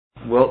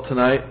Well,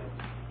 tonight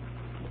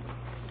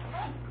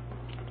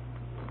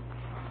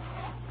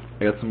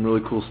I got some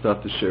really cool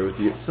stuff to share with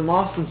you. Some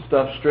awesome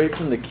stuff straight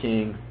from the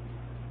King.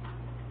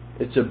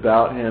 It's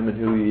about Him and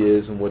who He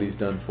is and what He's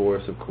done for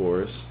us, of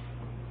course.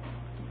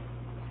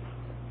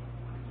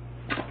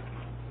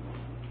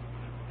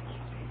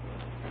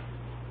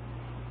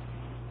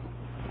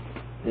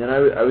 And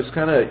I was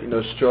kind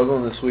of,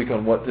 struggling this week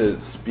on what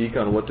to speak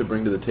on, what to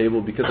bring to the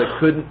table, because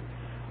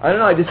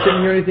I just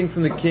didn't hear anything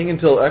from the King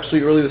until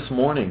actually early this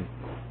morning.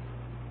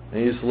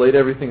 And He just laid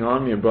everything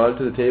on me and brought it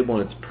to the table,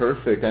 and it's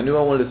perfect. I knew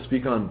I wanted to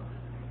speak on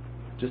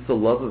just the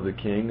love of the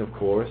King, of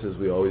course, as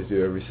we always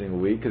do every single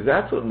week, because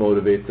that's what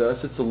motivates us.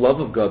 It's the love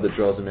of God that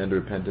draws a man to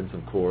repentance,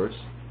 of course.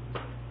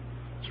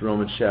 As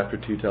Romans chapter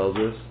 2 tells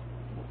us.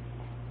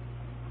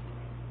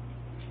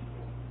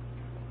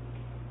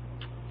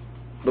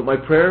 But my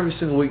prayer every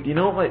single week, you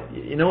know what's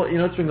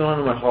been going on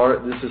in my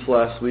heart this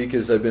last week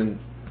is I've been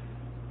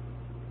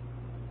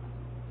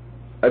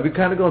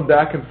kind of going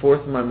back and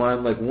forth in my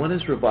mind, like, when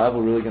is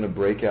revival really going to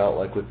break out,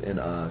 like, within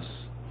us?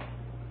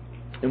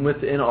 And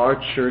within our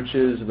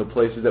churches and the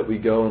places that we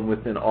go, and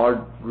within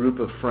our group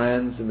of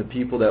friends and the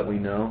people that we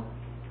know.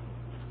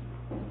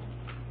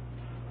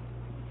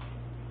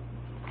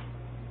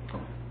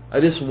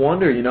 I just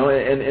wonder,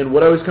 and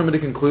what I was coming to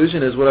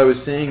conclusion is what I was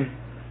seeing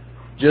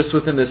just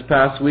within this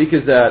past week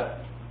is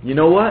that, you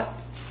know what?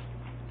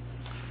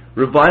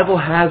 Revival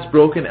has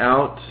broken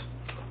out,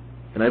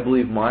 and I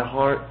believe my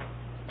heart,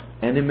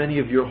 and in many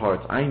of your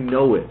hearts. I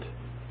know it.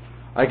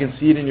 I can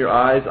see it in your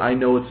eyes. I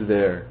know it's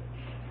there.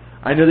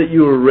 I know that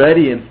you are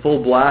ready in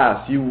full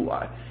blast. You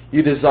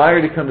desire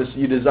to come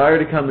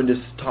and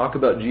just talk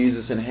about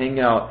Jesus and hang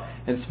out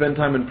and spend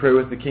time in prayer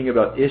with the King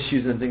about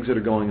issues and things that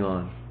are going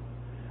on.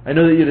 I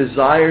know that you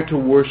desire to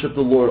worship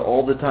the Lord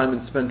all the time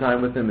and spend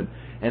time with Him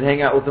and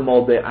hang out with Him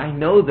all day. I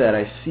know that.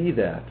 I see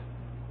that.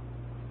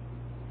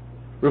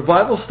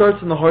 Revival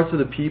starts in the hearts of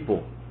the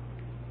people.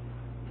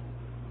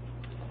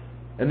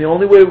 And the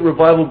only way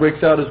revival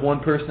breaks out is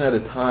one person at a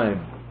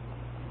time.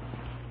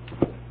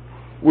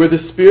 Where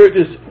the Spirit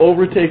just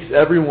overtakes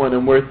everyone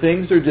and where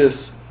things are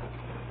just...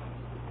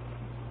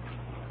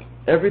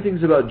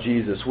 everything's about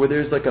Jesus. Where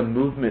there's like a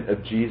movement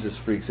of Jesus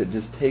freaks that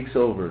just takes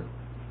over.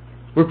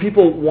 Where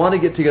people want to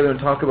get together and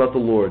talk about the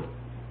Lord.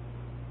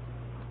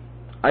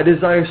 I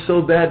desire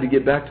so bad to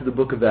get back to the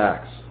book of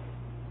Acts.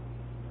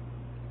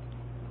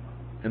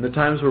 And the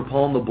times where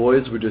Paul and the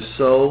boys were just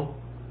so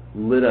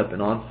lit up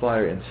and on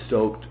fire and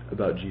stoked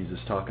about Jesus,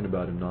 talking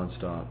about Him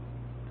nonstop.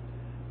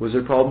 Was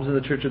there problems in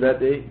the church of that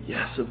day?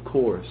 Yes, of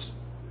course.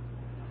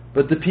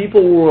 But the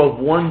people were of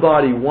one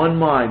body, one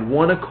mind,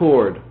 one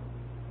accord.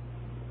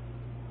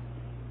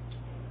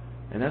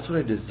 And that's what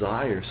I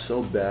desire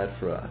so bad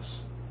for us.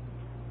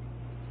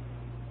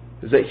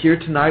 Is that here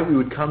tonight we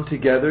would come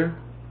together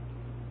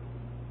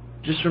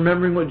just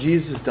remembering what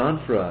Jesus has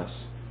done for us.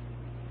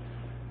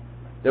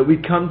 That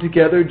we'd come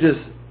together just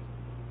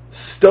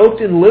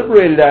stoked and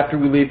liberated after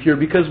we leave here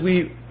because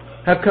we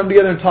have come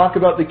together and talk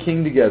about the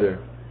King together.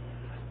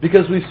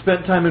 Because we've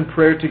spent time in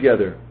prayer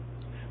together.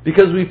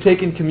 Because we've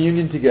taken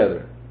communion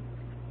together.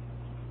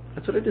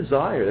 That's what I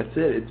desire. That's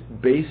it. It's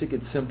basic,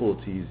 it's simple,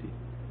 it's easy.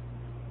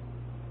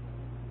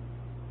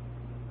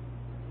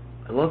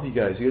 I love you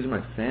guys. You guys are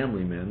my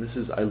family, man.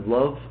 I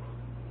love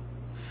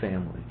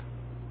family.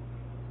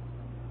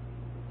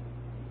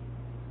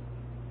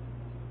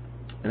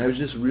 And I was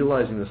just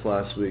realizing this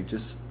last week,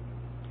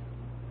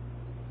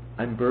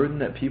 I'm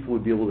burdened that people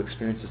would be able to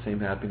experience the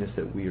same happiness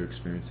that we are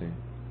experiencing.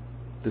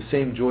 The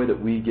same joy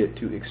that we get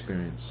to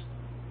experience.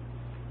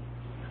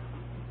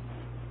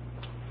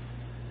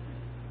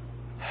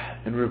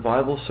 And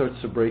revival starts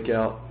to break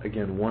out,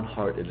 again, one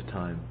heart at a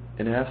time.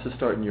 And it has to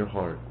start in your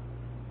heart.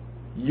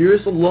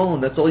 Yours alone,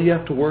 that's all you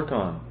have to work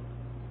on.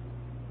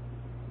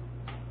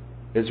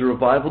 Is a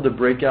revival to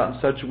break out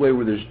in such a way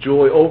where there's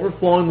joy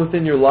overflowing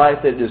within your life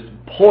that just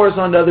pours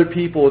onto other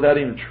people without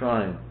even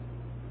trying.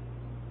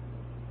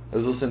 I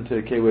was listening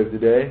to K-Wave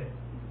today,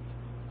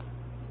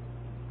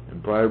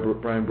 and Brian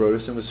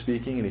Broderson was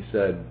speaking, and he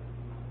said,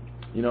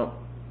 a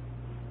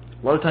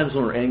lot of times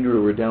when we're angry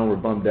or we're down, we're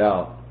bummed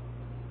out,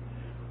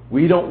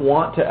 we don't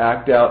want to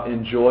act out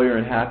in joy or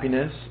in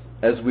happiness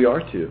as we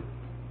are to.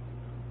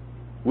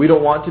 We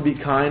don't want to be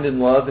kind and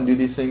love and do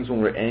these things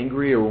when we're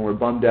angry or when we're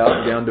bummed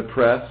out, down,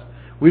 depressed.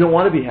 We don't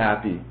want to be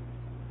happy.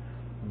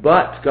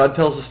 But God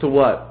tells us to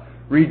what?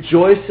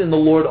 Rejoice in the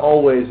Lord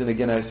always, and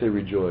again I say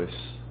rejoice.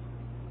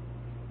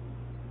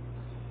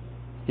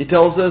 He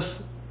tells us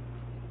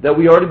that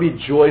we are to be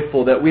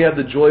joyful, that we have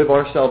the joy of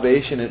our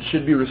salvation. It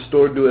should be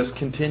restored to us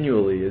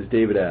continually, as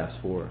David asked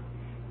for.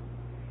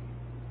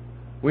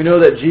 We know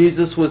that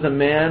Jesus was a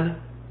man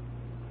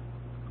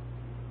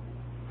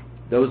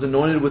that was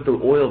anointed with the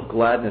oil of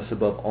gladness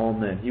above all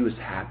men. He was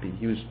happy.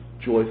 He was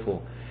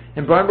joyful.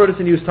 And Brian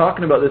Broderson, he was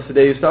talking about this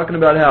today. He was talking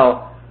about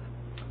how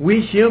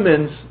we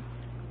humans,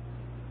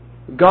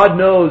 God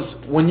knows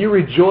when you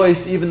rejoice,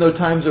 even though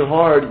times are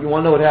hard, you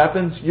want to know what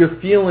happens? Your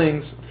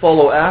feelings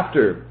follow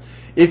after.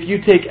 If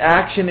you take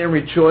action and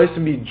rejoice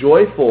and be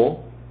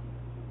joyful,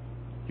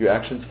 your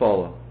actions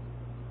follow.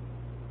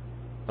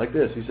 Like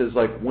this. He says,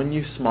 like, when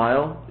you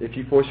smile, if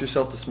you force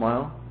yourself to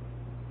smile,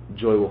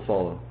 joy will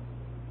follow.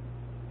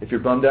 If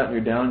you're bummed out and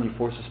you're down and you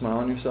force a smile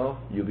on yourself,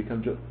 you'll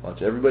become joy.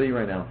 Watch, everybody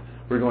right now.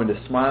 We're going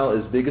to smile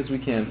as big as we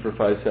can for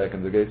 5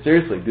 seconds, okay?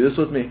 Seriously, do this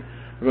with me.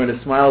 We're going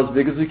to smile as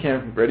big as we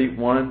can. Ready?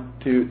 1,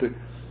 2, 3.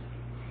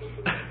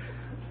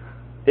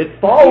 It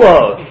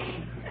follows.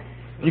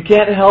 You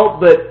can't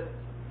help but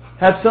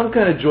have some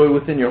kind of joy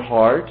within your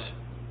heart.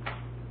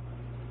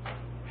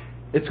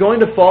 It's going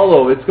to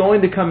follow. It's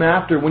going to come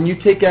after when you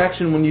take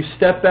action, when you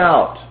step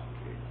out.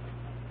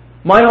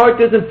 My heart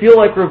doesn't feel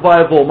like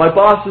revival. My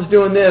boss is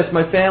doing this,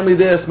 my family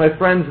this, my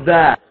friends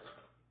that.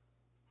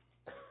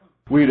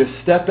 We're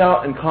to step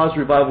out and cause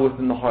revival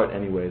within the heart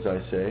anyways,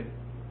 I say.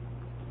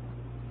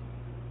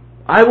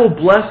 I will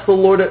bless the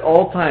Lord at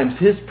all times.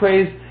 His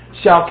praise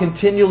shall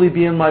continually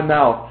be in my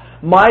mouth.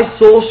 My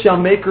soul shall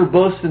make her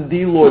boast in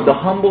thee, Lord. The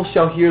humble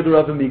shall hear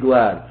thereof and be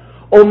glad.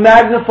 O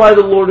magnify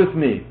the Lord with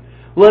me.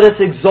 Let us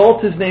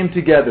exalt His name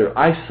together.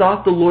 I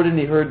sought the Lord and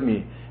He heard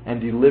me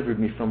and delivered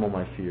me from all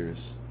my fears.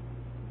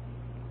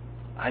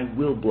 I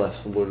will bless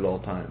the Lord at all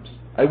times.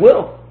 I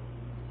will.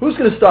 Who's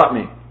going to stop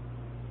me?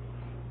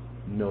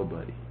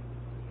 Nobody.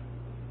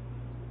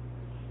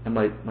 And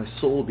my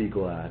soul will be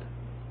glad.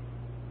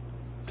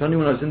 I'm telling you,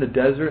 when I was in the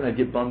desert and I'd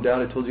get bummed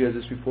out, I told you guys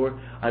this before,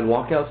 I'd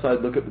walk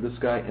outside, look up at the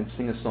sky, and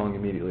sing a song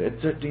immediately. I'd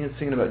start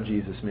singing about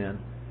Jesus, man.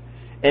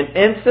 And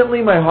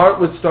instantly my heart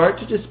would start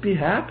to just be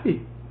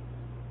happy.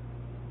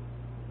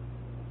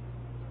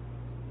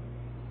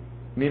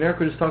 Me and Eric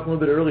were just talking a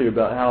little bit earlier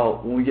about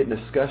how when we get in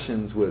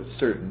discussions with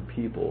certain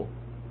people,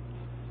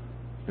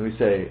 and we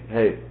say,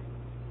 hey,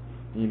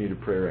 you need to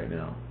pray right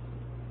now.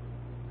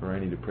 Or I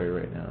need to pray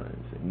right now. And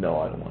we say, no,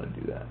 I don't want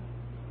to do that.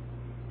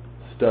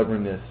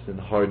 Stubbornness and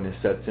hardness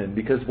sets in.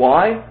 Because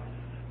why?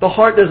 The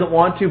heart doesn't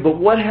want to, but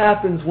what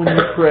happens when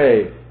you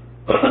pray?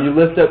 You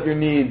lift up your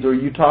needs, or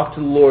you talk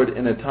to the Lord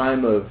in a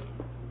time of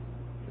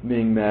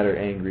being mad or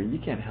angry. You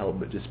can't help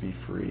but just be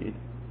freed.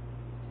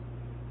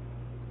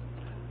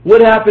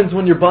 What happens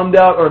when you're bummed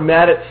out or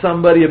mad at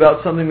somebody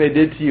about something they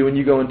did to you and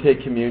you go and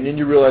take communion?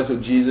 You realize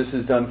what Jesus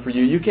has done for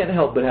you. You can't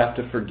help but have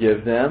to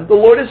forgive them. The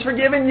Lord has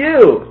forgiven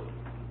you.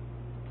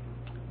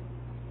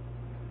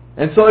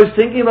 And so I was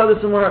thinking about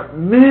this in my heart.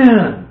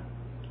 Man,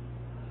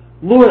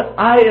 Lord,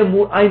 I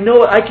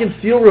know it. I can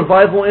feel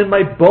revival in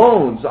my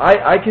bones.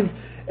 I can.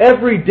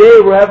 Every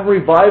day we're having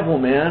revival,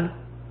 man.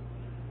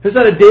 There's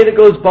not a day that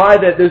goes by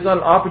that there's not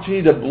an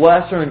opportunity to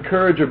bless or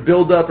encourage or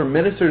build up or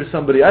minister to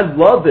somebody. I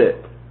love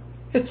it.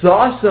 It's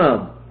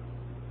awesome.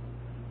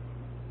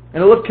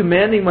 And I love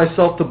commanding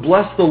myself to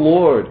bless the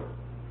Lord.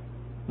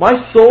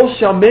 My soul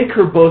shall make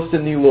her boast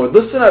in thee, Lord.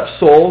 Listen up,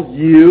 soul.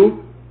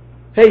 You.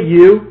 Hey,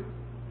 you.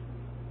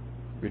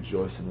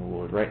 Rejoice in the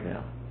Lord right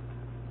now.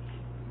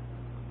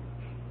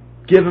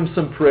 Give Him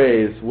some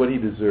praise, what He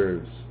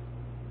deserves.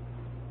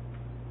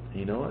 And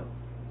you know what?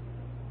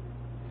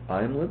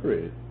 I am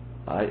liberated.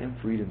 I am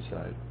freed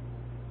inside.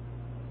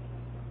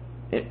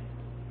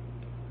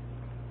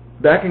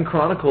 Back in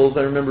Chronicles,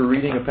 I remember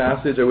reading a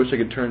passage I wish I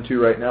could turn to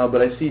right now,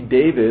 but I see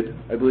David,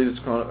 I believe it's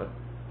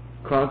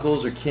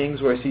Chronicles or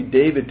Kings, where I see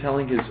David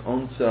telling his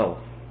own self,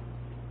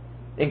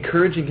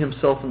 encouraging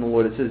himself in the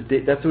Lord. It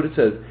says, that's what it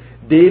says.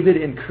 David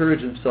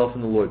encouraged himself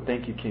in the Lord.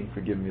 Thank you, King,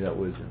 for giving me that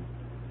wisdom.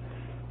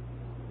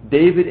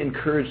 David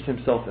encouraged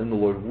himself in the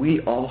Lord. We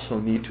also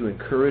need to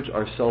encourage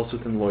ourselves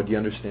within the Lord. Do you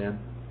understand?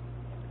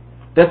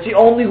 That's the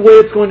only way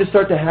it's going to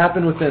start to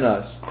happen within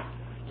us.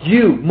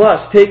 You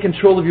must take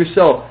control of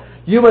yourself.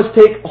 You must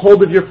take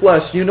hold of your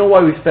flesh. You know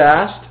why we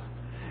fast?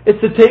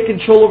 It's to take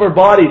control of our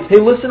bodies. Hey,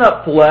 listen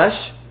up, flesh.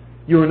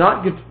 You are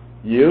not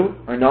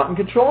in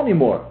control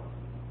anymore.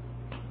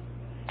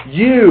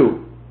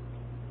 You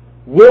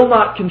will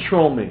not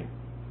control me.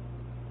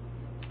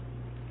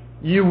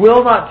 You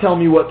will not tell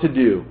me what to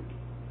do.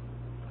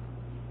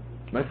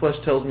 My flesh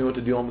tells me what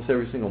to do almost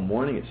every single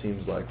morning, it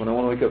seems like. When I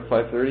want to wake up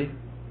at 5:30,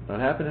 not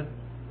happening.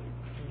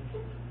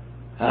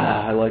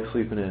 I like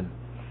sleeping in.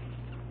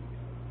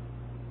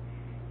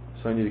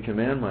 So I need to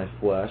command my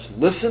flesh.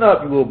 Listen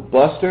up, you little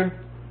buster.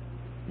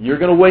 You're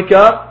going to wake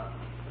up.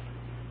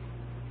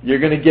 You're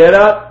going to get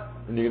up.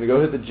 And you're going to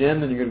go hit the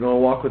gym. And you're going to go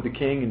and walk with the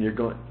King. And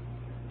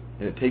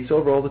and it takes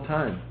over all the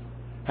time.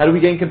 How do we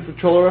gain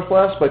control of our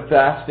flesh? By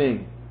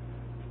fasting.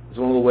 It's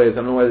one of the ways. I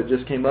don't know why that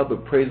just came up,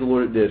 but praise the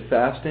Lord it did.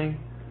 Fasting.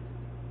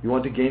 You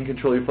want to gain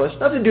control of your flesh?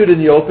 Not to do it in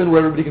the open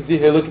where everybody can see,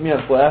 hey, look at me,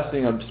 I'm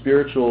fasting, I'm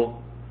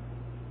spiritual.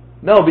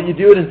 No, but you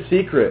do it in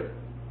secret.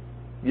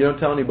 You don't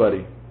tell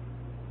anybody.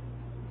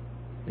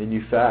 And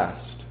you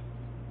fast.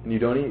 And you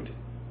don't eat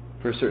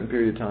for a certain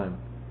period of time.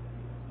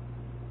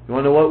 You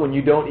want to know what? When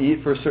you don't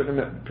eat for a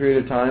certain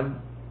period of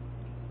time,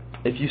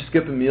 if you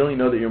skip a meal, you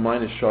know that your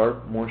mind is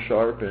more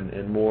sharp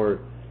and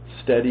more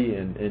steady,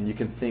 and you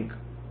can think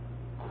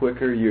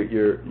quicker.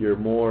 You're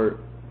more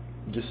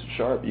just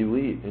sharp. You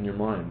eat in your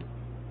mind.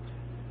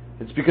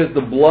 It's because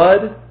the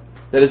blood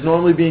that is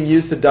normally being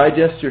used to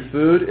digest your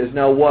food is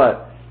now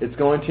what? It's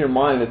going to your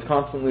mind. It's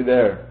constantly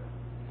there.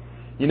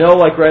 You know,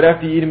 like right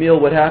after you eat a meal,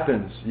 what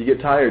happens? You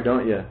get tired,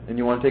 don't you? And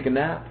you want to take a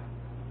nap.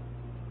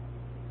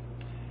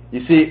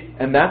 You see,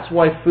 and that's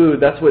why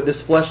that's what this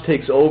flesh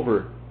takes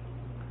over.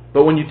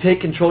 But when you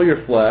take control of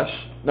your flesh,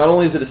 not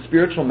only is it a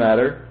spiritual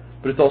matter,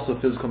 but it's also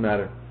a physical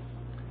matter.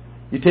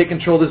 You take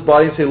control of this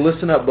body and say,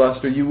 listen up,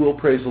 Buster, you will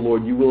praise the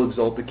Lord, you will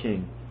exalt the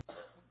King.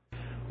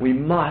 We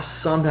must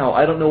somehow,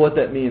 I don't know what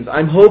that means.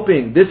 I'm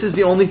hoping, this is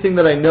the only thing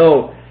that I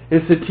know,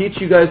 is to teach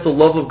you guys the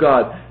love of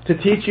God, to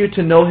teach you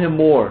to know Him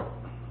more.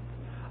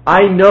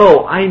 I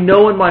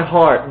know in my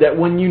heart that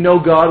when you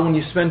know God, when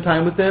you spend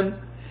time with Him,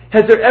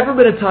 has there ever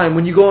been a time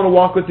when you go on a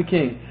walk with the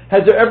King?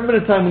 Has there ever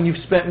been a time when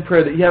you've spent in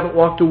prayer that you haven't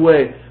walked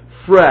away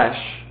fresh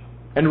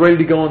and ready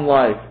to go in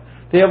life?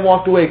 They haven't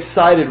walked away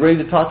excited,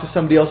 ready to talk to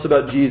somebody else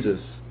about Jesus.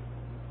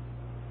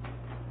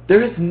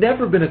 There has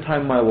never been a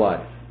time in my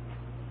life.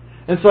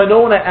 And so I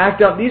know when I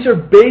act out, these are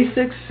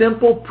basic,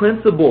 simple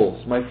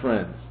principles, my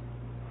friends.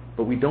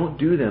 But we don't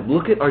do them.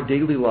 Look at our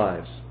daily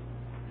lives.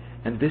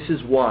 And this is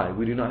why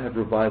we do not have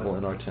revival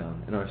in our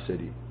town, in our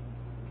city.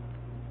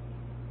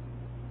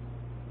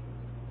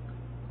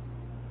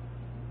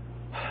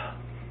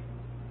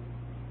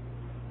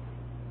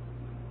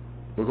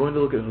 We're going to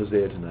look at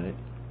Hosea tonight.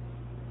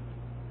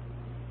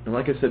 And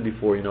like I said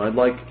before,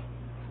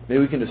 maybe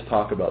we can just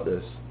talk about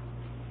this.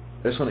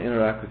 I just want to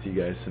interact with you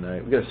guys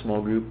tonight. We got a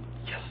small group.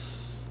 Yes!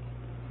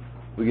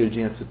 We get a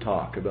chance to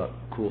talk about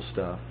cool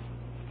stuff.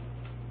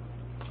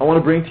 I want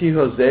to bring to you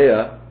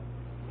Hosea.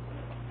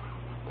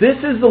 This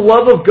is the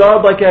love of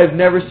God like I have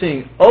never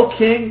seen. Oh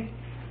King,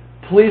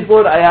 please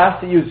Lord, I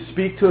ask that you would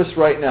speak to us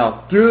right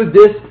now. Through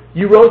this,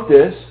 you wrote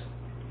this.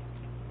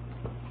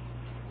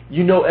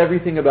 You know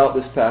everything about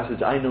this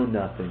passage. I know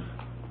nothing.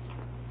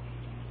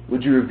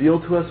 Would you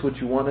reveal to us what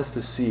you want us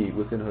to see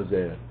within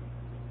Hosea?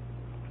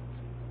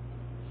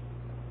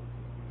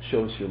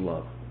 Show us your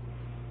love.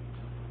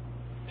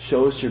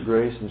 Show us your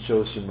grace and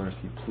show us your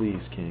mercy.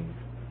 Please, King.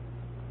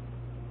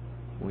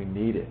 We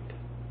need it.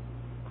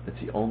 It's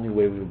the only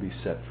way we will be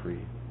set free.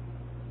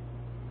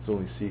 So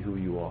when we see who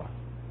you are.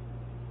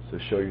 So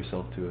show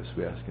yourself to us,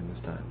 we ask in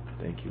this time.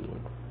 Thank you, Lord.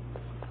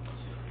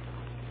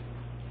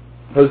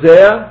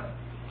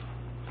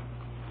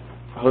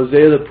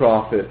 Hosea the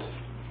prophet.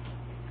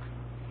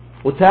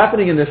 What's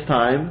happening in this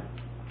time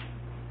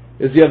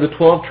is you have the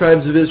 12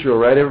 tribes of Israel,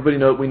 right? Everybody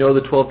we know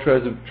the 12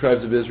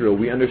 tribes of Israel.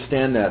 We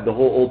understand that. The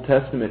whole Old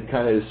Testament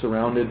kind of is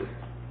surrounded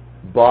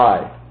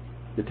by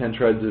the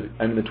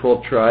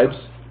 12 tribes.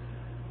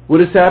 What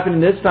has happened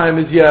in this time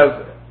is you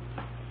have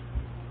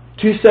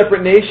two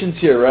separate nations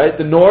here, right?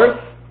 The north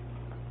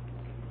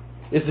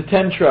is the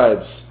 10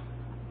 tribes.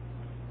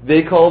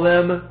 They call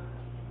them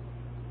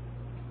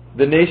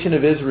the nation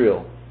of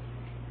Israel.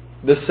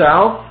 The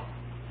south,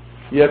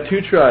 you have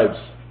two tribes.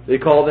 They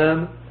call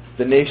them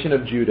the nation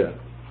of Judah.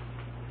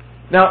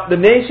 Now, the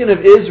nation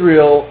of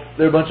Israel,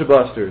 they're a bunch of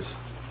busters.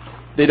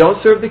 They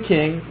don't serve the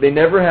king. They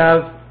never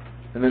have,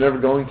 and they're never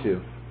going to.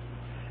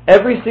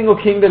 Every single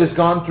king that has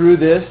gone through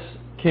this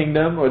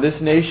kingdom or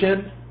this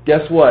nation,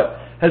 guess what?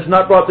 Has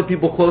not brought the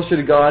people closer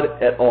to God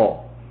at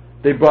all.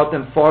 They brought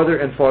them farther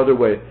and farther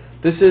away.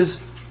 This is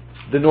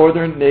the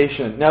northern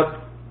nation.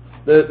 Now,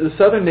 the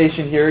southern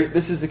nation here,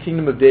 this is the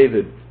kingdom of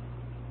David.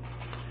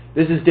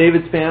 This is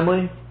David's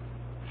family.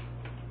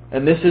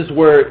 And this is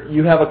where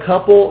you have a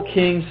couple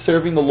kings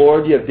serving the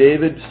Lord. You have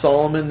David,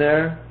 Solomon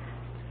there.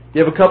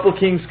 You have a couple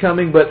kings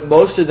coming, but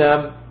most of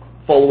them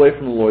fall away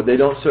from the Lord. They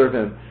don't serve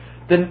Him.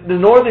 Then the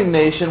northern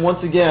nation,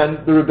 once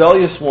again, the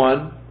rebellious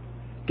one,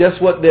 guess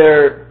what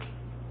their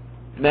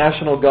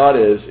national god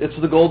is? It's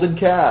the golden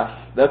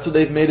calf. That's what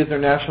they've made as their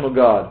national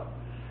god.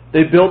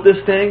 They built this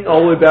thing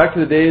all the way back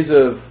to the days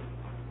of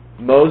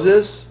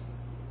Moses.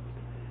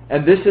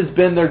 And this has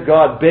been their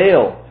god.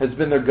 Baal has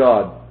been their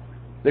god.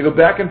 They go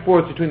back and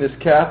forth between this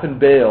calf and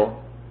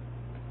Baal,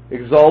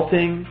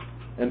 exalting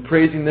and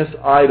praising this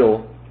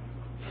idol.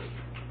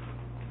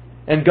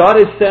 And God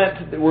has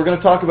sent, we're going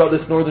to talk about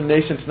this northern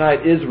nation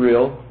tonight,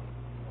 Israel,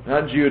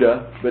 not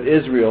Judah, but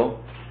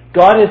Israel.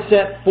 God has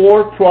sent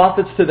 4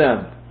 prophets to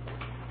them.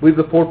 I believe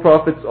the 4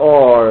 prophets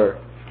are,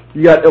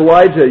 you got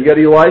Elijah, you got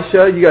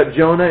Elisha, you got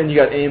Jonah, and you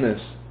got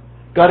Amos.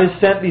 God has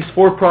sent these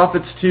 4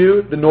 prophets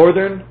to the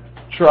northern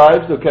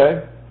tribes,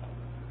 okay?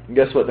 And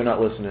guess what? They're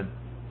not listening.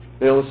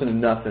 They don't listen to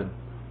nothing.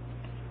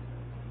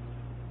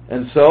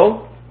 And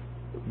so,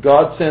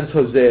 God sends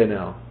Hosea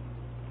now.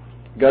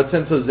 God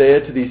sends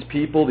Hosea to these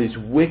people, these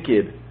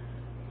wicked,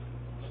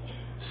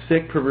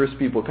 sick, perverse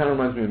people. It kind of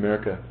reminds me of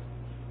America.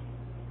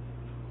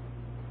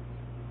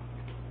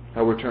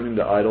 How we're turning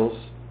to idols.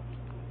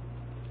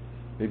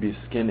 Maybe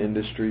skin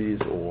industries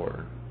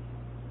or,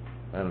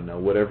 I don't know,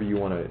 whatever you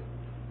want to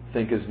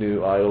think is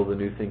new idol, the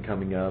new thing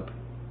coming up.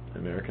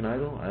 American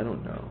Idol? I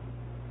don't know.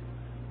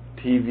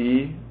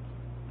 TV,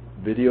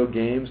 video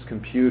games,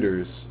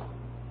 computers.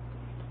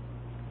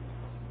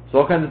 So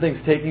all kinds of things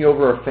taking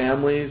over our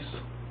families.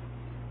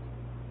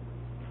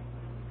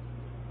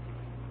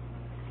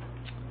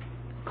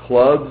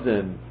 Clubs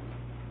and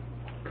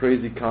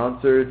crazy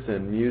concerts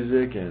and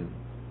music and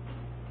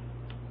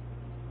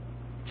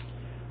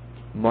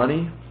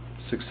money,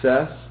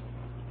 success.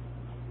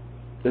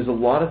 There's a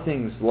lot of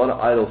things, a lot of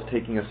idols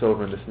taking us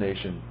over in this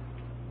nation.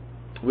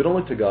 We don't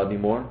look to God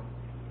anymore.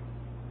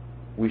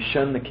 We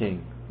shun the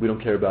king. We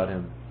don't care about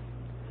him.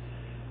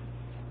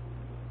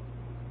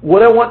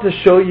 What I want to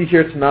show you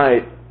here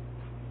tonight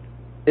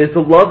is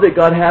the love that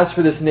God has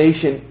for this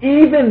nation,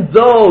 even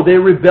though they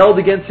rebelled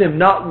against him.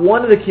 Not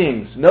one of the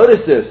kings.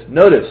 Notice this.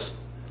 Notice.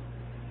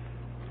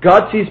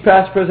 God sees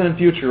past, present, and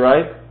future,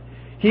 right?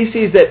 He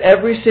sees that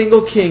every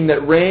single king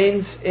that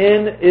reigns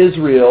in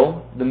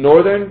Israel, the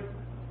northern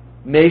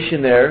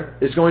nation there,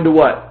 is going to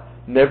what?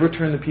 Never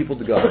turn the people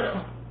to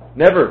God.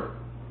 Never.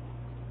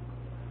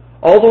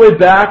 All the way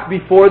back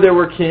before there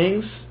were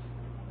kings,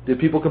 did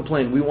people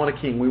complain, we want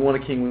a king, we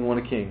want a king, we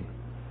want a king.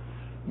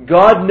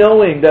 God,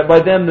 knowing that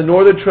by them the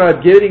northern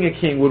tribe getting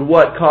a king would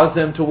what? Cause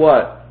them to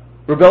what?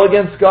 Rebel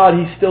against God.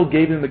 He still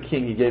gave them a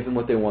king. He gave them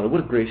what they wanted.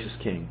 What a gracious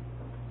king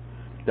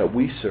that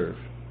we serve.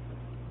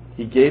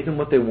 He gave them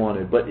what they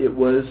wanted, but it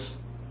was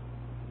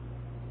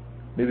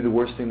maybe the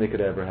worst thing they could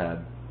have ever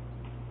had.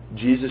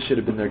 Jesus should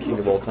have been their king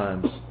of all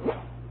times.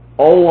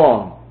 All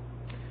along.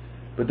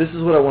 But this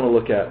is what I want to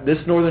look at. This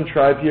northern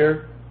tribe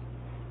here,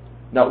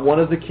 not one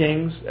of the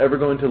kings ever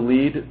going to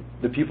lead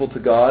the people to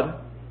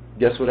God.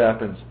 Guess what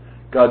happens?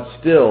 God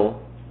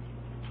still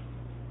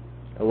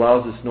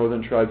allows this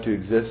northern tribe to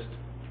exist.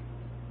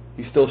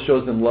 He still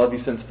shows them love.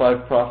 He sends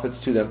 5 prophets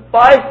to them.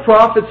 5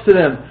 prophets to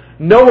them,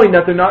 knowing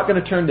that they're not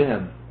going to turn to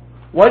him.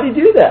 Why did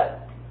he do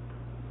that?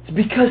 It's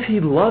because he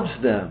loves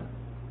them.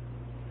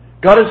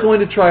 God is going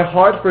to try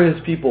hard for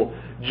his people,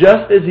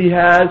 just as he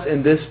has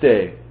in this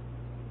day.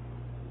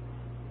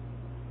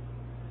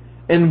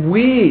 And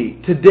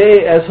we,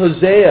 today, as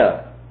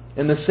Hosea,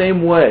 in the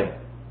same way,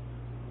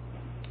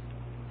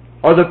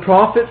 are the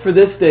prophet for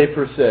this day,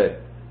 per se,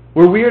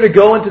 where we are to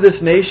go into this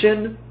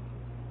nation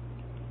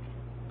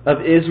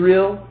of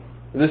Israel,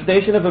 this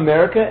nation of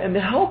America, and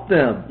to help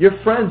them, your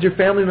friends, your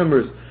family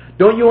members.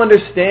 Don't you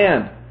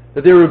understand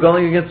that they're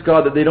rebelling against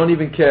God, that they don't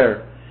even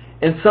care?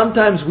 And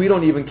sometimes we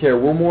don't even care.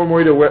 We're more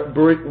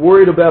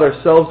worried about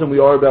ourselves than we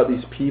are about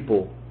these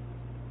people.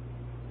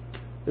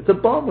 It's a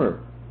bummer.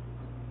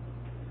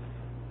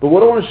 But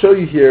what I want to show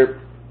you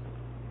here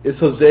is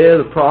Hosea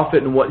the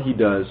prophet and what he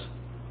does.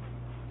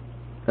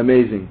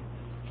 Amazing.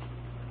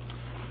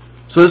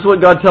 So this is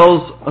what God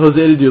tells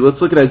Hosea to do.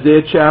 Let's look at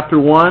Isaiah chapter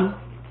 1,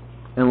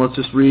 and let's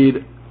just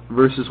read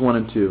verses 1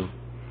 and 2.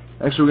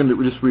 Actually, we're going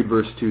to just read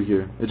verse 2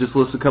 here. It just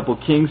lists a couple of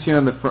kings here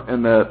in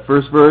the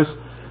first verse.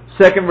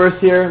 Second verse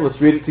here,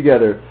 let's read it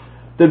together.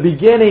 The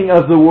beginning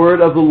of the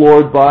word of the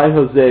Lord by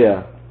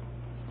Hosea.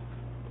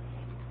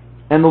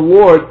 And the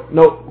Lord,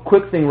 no,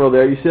 quick thing real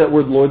there. You see that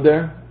word Lord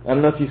there? I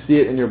don't know if you see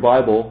it in your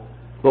Bible.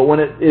 But when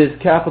it is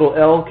capital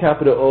L,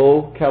 capital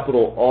O,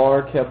 capital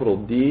R,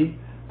 capital D,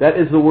 that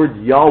is the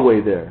word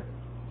Yahweh there.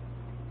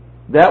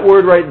 That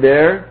word right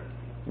there,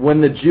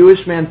 when the Jewish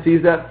man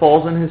sees that,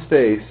 falls on his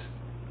face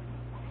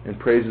and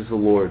praises the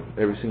Lord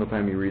every single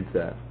time he reads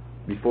that.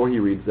 Before he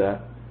reads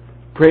that,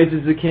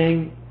 praises the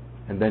king,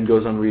 and then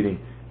goes on reading.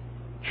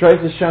 Tries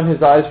to shun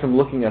his eyes from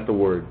looking at the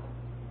word.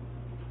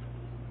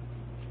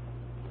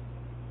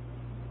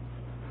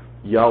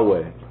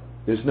 Yahweh.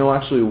 There's no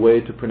actually way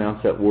to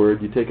pronounce that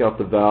word. You take out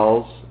the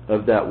vowels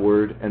of that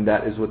word, and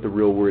that is what the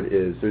real word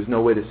is. There's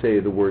no way to say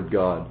the word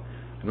God.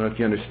 I don't know if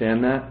you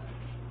understand that.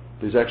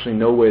 There's actually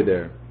no way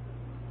there.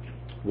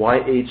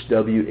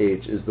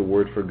 YHWH is the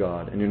word for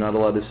God, and you're not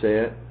allowed to say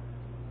it.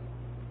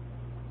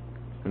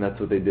 And that's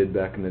what they did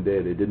back in the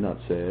day. They did not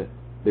say it.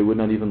 They would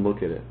not even look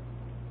at it.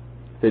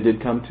 If they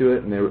did come to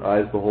it and their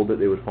eyes behold it,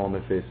 they would fall on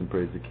their face and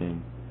praise the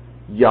King.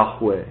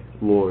 Yahweh,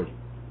 Lord.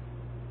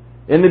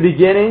 In the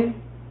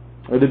beginning,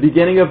 or the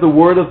beginning of the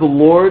word of the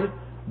Lord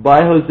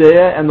by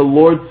Hosea, and the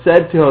Lord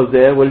said to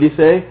Hosea, what did he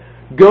say?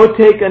 Go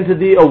take unto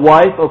thee a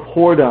wife of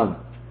whoredom,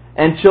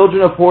 and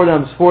children of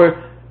whoredoms,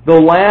 for the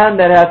land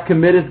that hath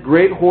committed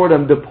great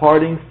whoredom,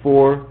 departing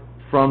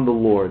from the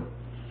Lord.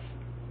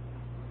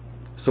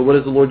 So what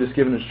does the Lord just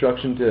give an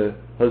instruction to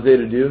Hosea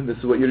to do? This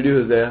is what you're to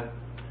do, Hosea.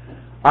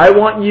 I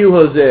want you,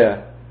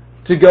 Hosea,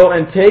 to go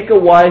and take a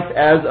wife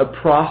as a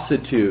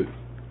prostitute.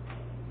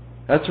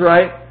 That's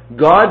right.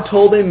 God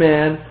told a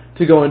man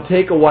to go and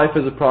take a wife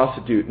as a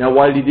prostitute. Now,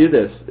 why did he do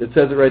this? It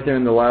says it right there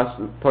in the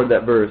last part of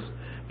that verse.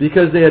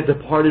 Because they had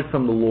departed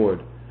from the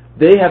Lord.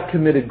 They have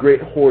committed great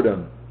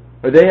whoredom.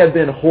 Or they have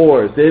been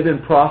whores. They have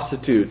been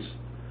prostitutes.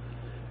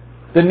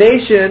 The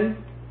nation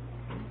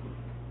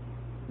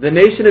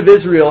of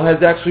Israel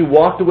has actually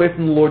walked away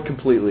from the Lord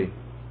completely.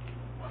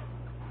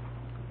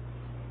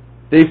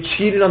 They've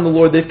cheated on the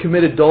Lord. They've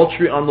committed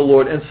adultery on the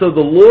Lord. And so the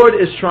Lord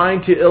is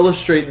trying to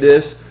illustrate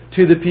this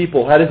to the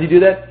people. How does he do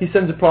that? He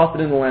sends a prophet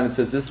in the land and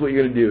says, this is what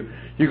you're going to do.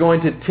 You're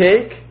going to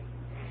take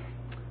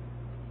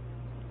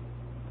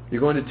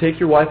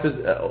your wife as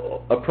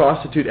a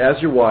prostitute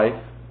as your wife,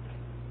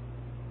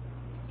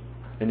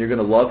 and you're going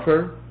to love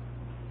her,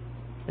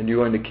 and you're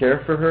going to care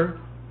for her.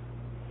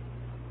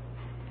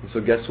 And so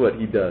guess what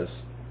he does?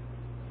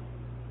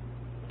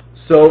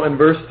 So in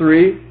verse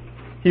 3,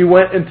 he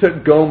went and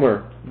took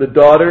Gomer, the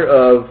daughter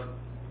of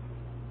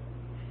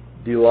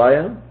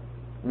Delilah,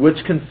 which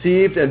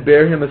conceived and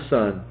bare him a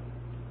son.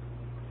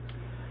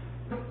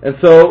 And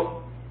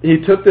so he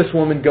took this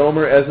woman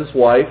Gomer as his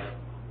wife.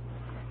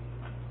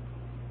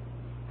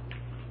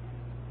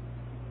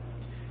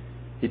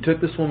 He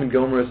took this woman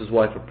Gomer as his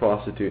wife, a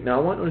prostitute.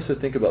 Now I want us to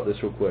think about this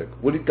real quick.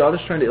 God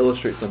is trying to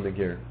illustrate something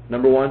here.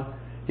 Number one,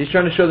 He's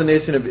trying to show the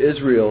nation of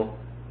Israel.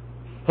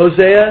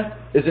 Hosea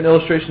is an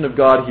illustration of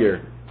God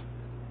here.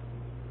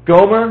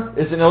 Gomer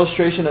is an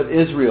illustration of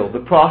Israel, the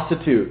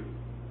prostitute.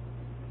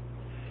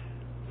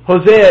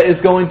 Hosea is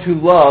going to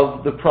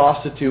love the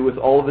prostitute with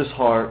all of his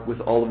heart, with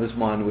all of his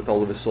mind, with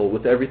all of his soul,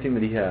 with everything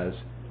that he has.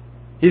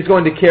 He's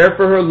going to care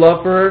for her,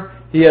 love for her.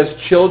 He has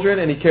children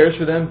and he cares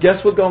for them.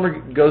 Guess what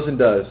Gomer goes and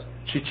does?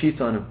 She cheats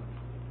on him.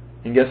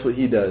 And guess what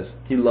he does?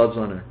 He loves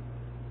on her.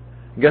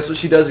 And guess what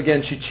she does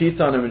again? She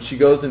cheats on him and she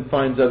goes and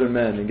finds other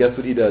men. And guess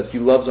what he does? He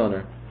loves on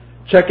her.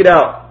 Check it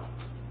out.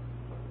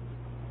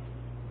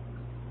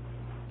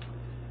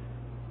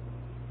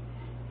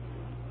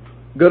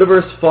 Go to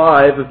verse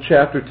 5 of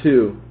chapter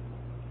 2.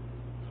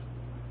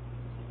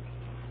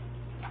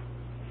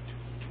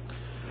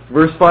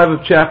 Verse 5 of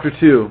chapter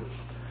 2.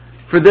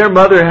 For their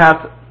mother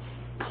hath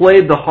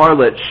played the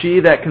harlot,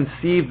 she that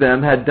conceived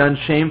them had done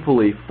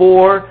shamefully.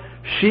 For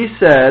she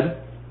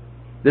said,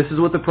 this is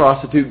what the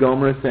prostitute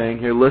Gomer is saying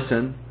here,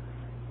 listen,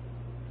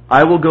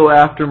 I will go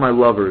after my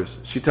lovers.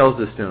 She tells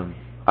this to him.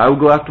 I will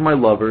go after my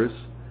lovers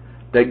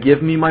that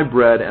give me my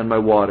bread and my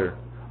water,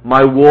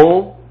 my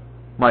wool,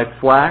 my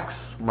flax,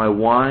 my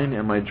wine,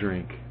 and my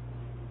drink.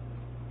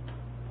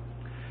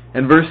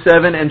 And verse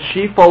 7, and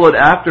she followed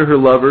after her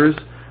lovers,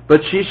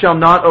 but she shall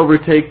not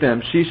overtake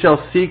them. She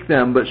shall seek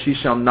them, but she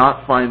shall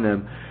not find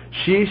them.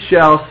 Then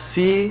shall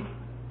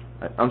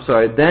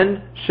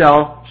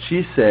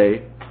she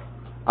say,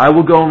 I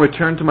will go and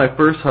return to my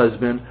first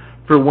husband,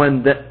 for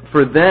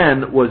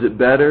then was it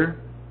better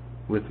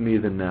with me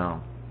than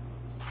now.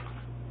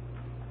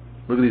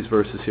 Look at these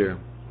verses here.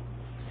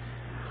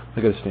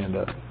 I got to stand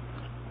up.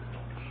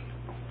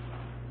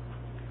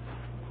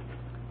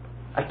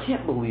 I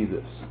can't believe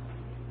this.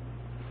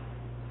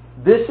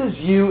 This is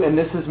you and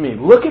this is me.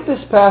 Look at this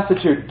passage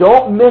here.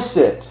 Don't miss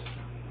it.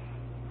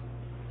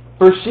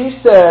 For she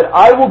said,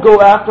 I will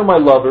go after my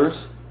lovers.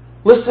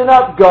 Listen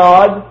up,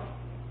 God,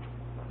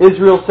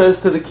 Israel says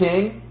to the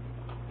king.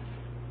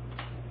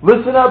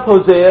 Listen up,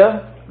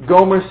 Hosea,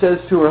 Gomer says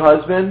to her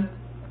husband.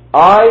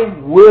 I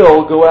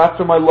will go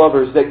after my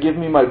lovers that give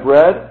me my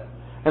bread,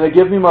 and that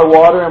give me my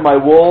water and my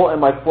wool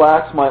and my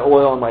flax, my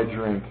oil and my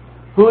drink.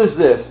 Who is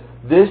this?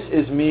 This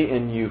is me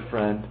and you,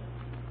 friend.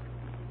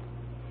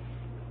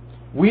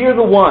 We are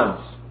the ones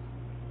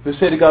who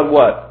say to God,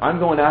 what? I'm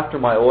going after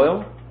my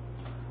oil.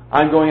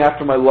 I'm going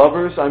after my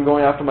lovers. I'm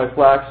going after my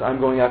flax. I'm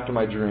going after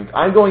my drink.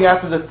 I'm going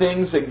after the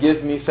things that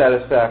give me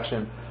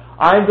satisfaction.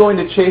 I'm going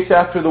to chase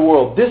after the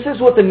world. This is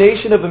what the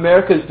nation of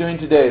America is doing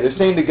today. They're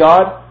saying to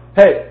God,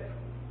 hey,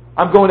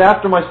 I'm going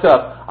after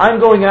myself. I'm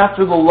going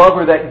after the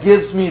lover that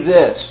gives me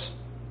this.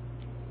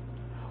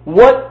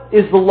 What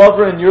is the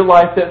lover in your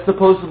life that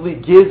supposedly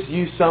gives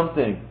you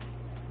something?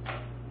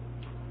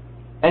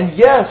 And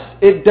yes,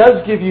 it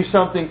does give you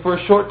something for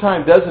a short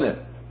time, doesn't it?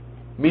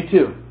 Me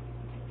too.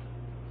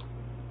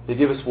 They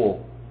give us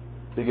wool.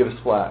 They give us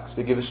flax.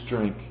 They give us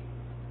drink.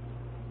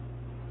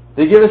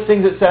 They give us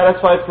things that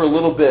satisfy for a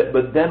little bit,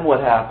 but then what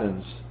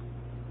happens?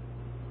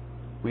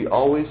 We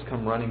always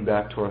come running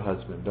back to our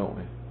husband, don't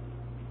we?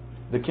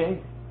 The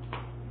king.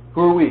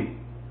 Who are we?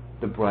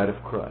 The bride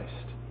of Christ.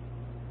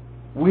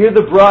 We are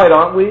the bride,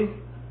 aren't we?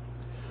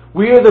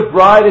 We are the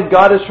bride, and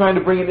God is trying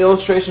to bring an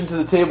illustration to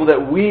the table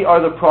that we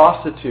are the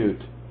prostitute.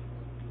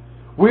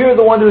 We are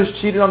the one who has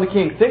cheated on the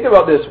king. Think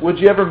about this. Would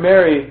you ever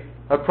marry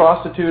a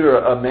prostitute or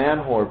a man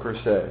whore, per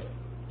se?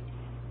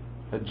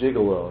 A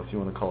gigolo, if you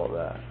want to call it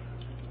that.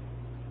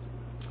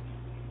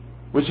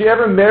 Would you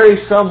ever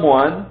marry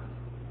someone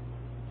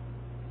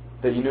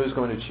that you knew was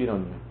going to cheat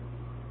on you?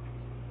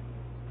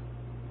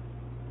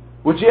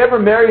 Would you ever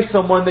marry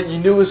someone that you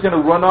knew was going to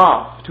run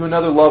off to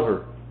another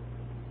lover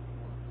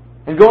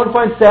and go and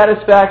find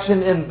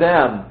satisfaction in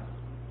them,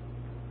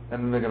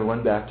 and then they're going to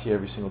run back to you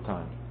every single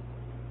time?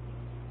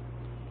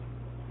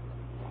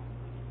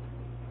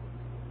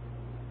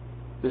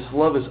 This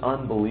love is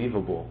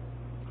unbelievable.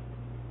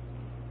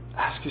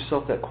 Ask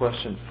yourself that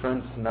question,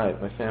 friends,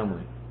 tonight, my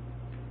family.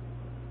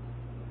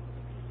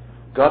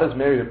 God has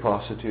married a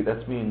prostitute.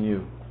 That's me and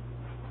you.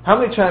 How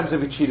many times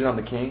have we cheated on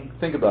the king?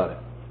 Think about it.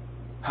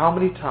 How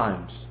many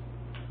times?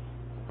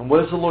 And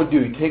what does the Lord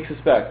do? He takes us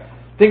back.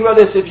 Think about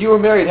this. If you were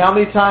married, how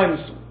many times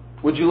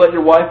would you let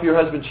your wife or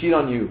your husband cheat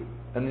on you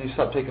and then you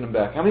stop taking them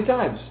back? How many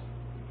times?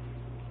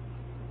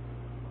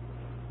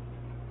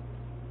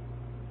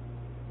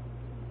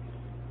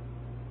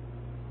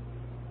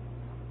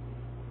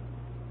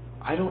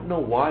 I don't know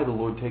why the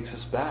Lord takes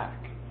us back.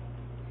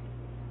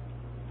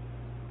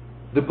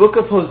 The book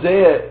of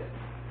Hosea,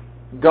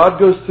 God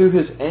goes through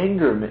his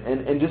anger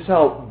and just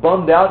how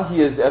bummed out he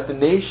is at the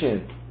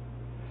nation.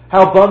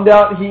 How bummed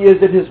out he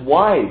is at his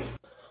wife.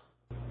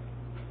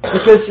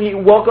 Because He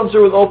welcomes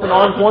her with open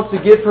arms, wants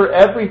to give her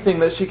everything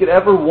that she could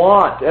ever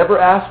want, ever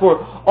ask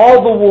for.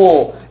 All the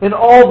wool and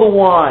all the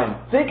wine.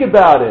 Think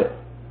about it.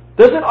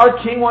 Doesn't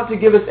our King want to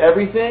give us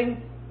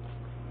everything?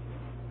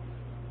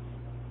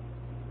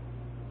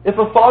 If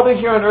a father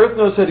here on earth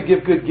knows how to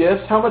give good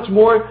gifts, how much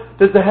more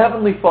does the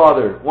Heavenly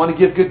Father want to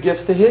give good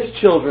gifts to His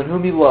children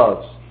whom He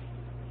loves?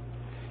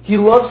 He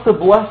loves to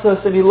bless us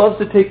and He loves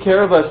to take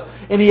care of us.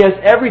 And He has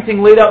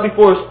everything laid out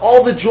before us.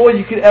 All the joy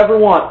you could ever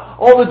want.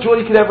 All the joy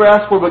you could ever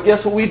ask for. But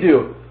guess what we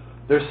do?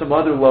 There's some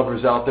other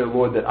lovers out there,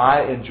 Lord, that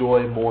I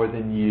enjoy more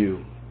than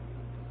You.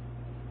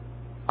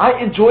 I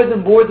enjoy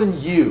them more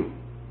than You.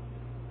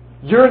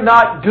 You're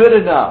not good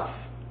enough.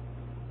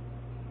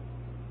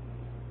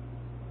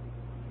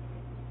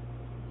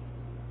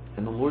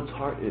 And the Lord's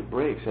heart, it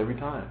breaks every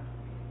time.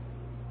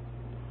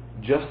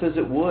 Just as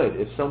it would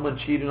if someone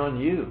cheated on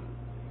you.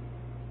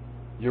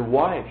 Your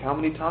wife, how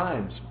many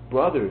times?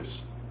 Brothers,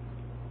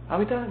 how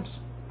many times?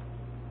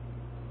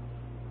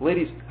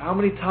 Ladies, how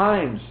many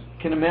times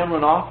can a man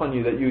run off on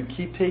you that you would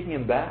keep taking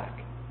him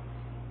back?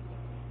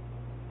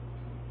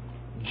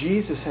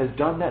 Jesus has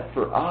done that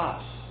for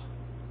us.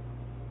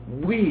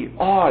 We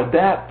are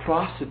that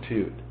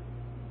prostitute.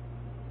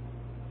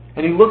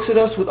 And He looks at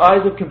us with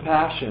eyes of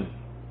compassion.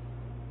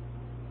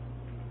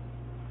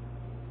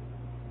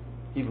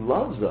 He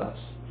loves us.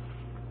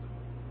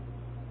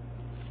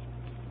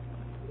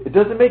 It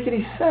doesn't make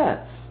any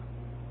sense.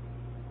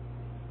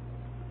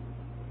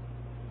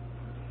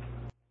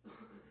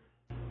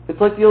 It's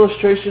like the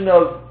illustration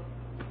of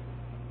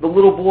the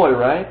little boy,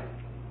 right?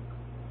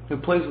 Who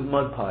plays with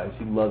mud pies.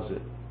 He loves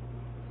it.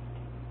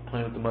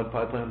 Playing with the mud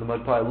pie, playing with the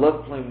mud pie. I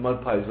love playing with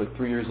mud pies. He's like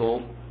 3 years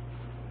old.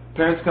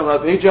 Parents come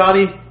up, "Hey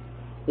Johnny,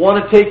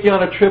 want to take you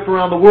on a trip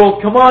around the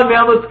world. Come on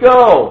man, let's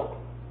go."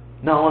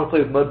 "No, I want to play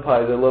with mud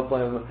pies. I love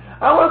playing with mud pies."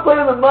 "I want to play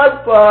with the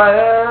mud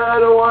pie. I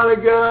don't want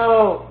to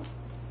go."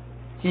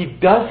 He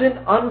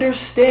doesn't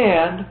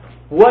understand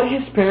what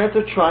his parents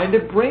are trying to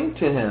bring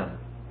to him.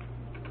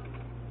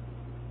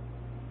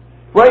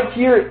 Right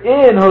here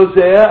in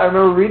Hosea, I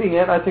remember reading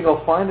it, and I think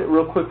I'll find it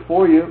real quick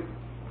for you.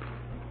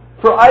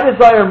 "For I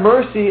desire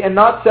mercy and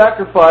not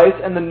sacrifice,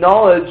 and the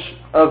knowledge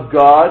of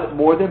God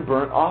more than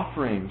burnt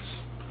offerings.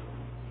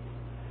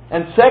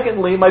 And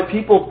secondly, my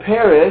people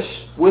perish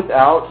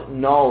without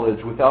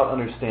knowledge," without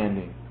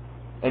understanding.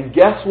 And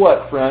guess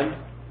what, friend?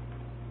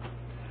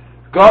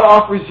 God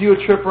offers you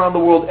a trip around the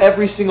world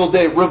every single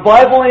day.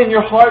 Revival in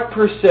your heart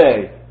per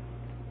se.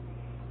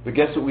 But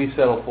guess what we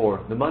settle for?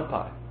 The mud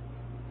pie.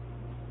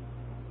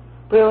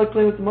 "But I like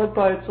playing with the mud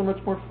pie. It's so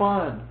much more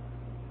fun."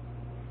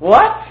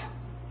 What?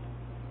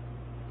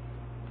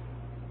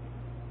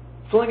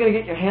 It's only going to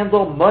get your hands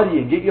all muddy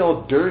and get you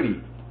all dirty.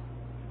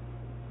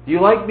 Do you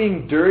like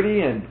being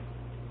dirty and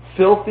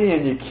filthy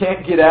and you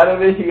can't get out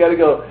of it? You got to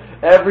go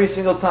every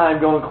single time,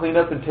 go and clean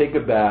up and take a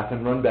bath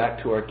and run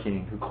back to our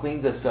King who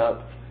cleans us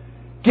up,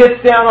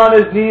 gets down on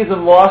His knees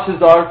and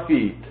washes our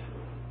feet.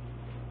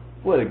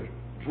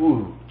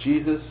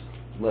 Jesus,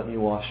 let me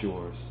wash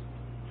yours.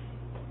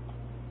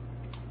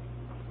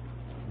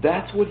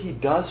 That's what He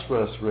does for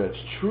us, Rich.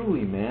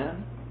 Truly,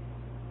 man.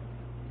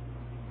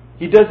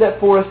 He does that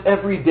for us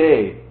every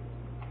day.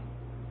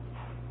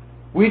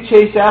 We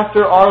chase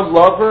after our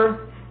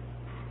lover,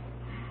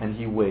 and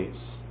He waits.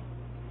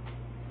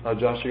 "Oh,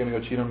 Josh, you're going to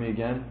go cheat on me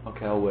again?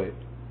 Okay, I'll wait.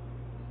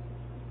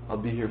 I'll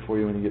be here for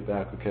you when you get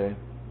back, okay?"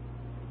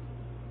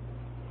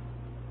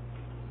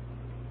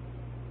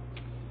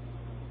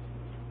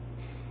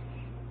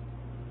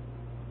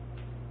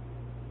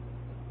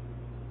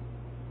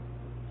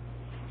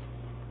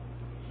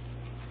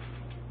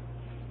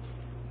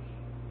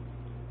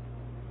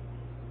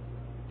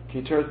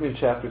 Can you turn with me to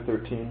chapter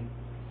 13?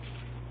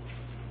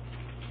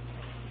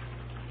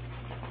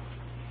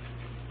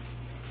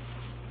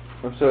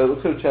 I'm sorry,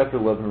 let's go to chapter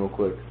 11 real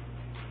quick.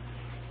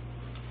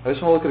 I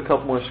just want to look at a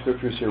couple more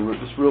scriptures here,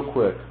 just real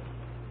quick.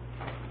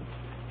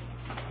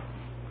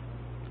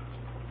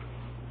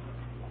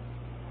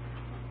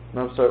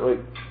 No, I'm sorry,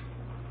 wait.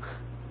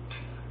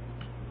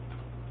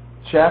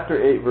 Chapter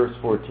 8, verse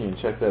 14.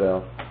 Check that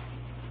out.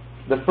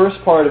 The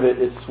first part of it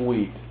is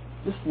sweet.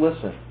 Just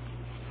listen.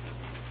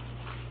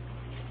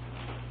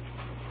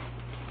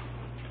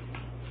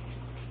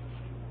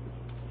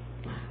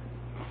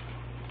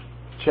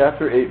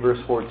 Chapter 8, verse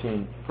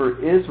 14. "For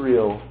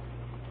Israel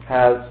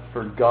has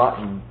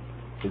forgotten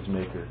his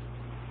Maker."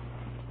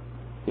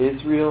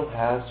 Israel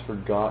has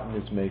forgotten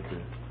his Maker.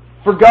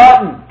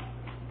 Forgotten!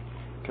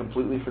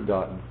 Completely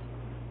forgotten.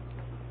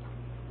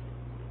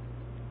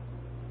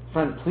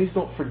 Friend, please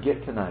don't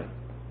forget tonight.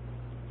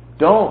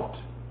 Don't.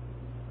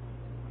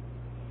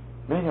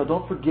 Manuel,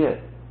 don't forget.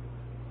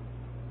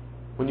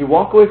 When you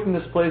walk away from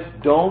this place,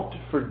 don't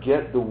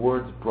forget the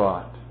words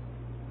brought.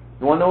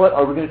 You want to know what?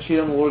 Are we going to cheat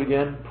on the Lord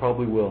again?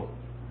 Probably will.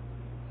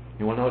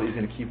 You want to know what? He's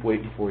going to keep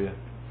waiting for you.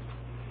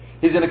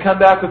 He's going to come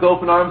back with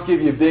open arms,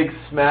 give you a big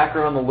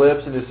smacker on the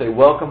lips, and just say,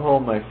 "Welcome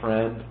home, my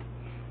friend.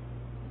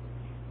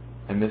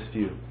 I missed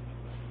you.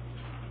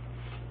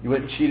 You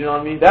went and cheated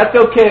on me? That's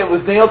okay. It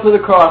was nailed to the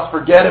cross.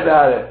 Forget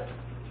about it."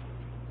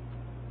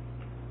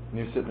 And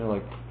you're sitting there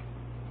like,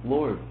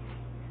 Lord,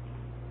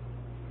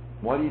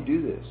 why do you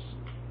do this?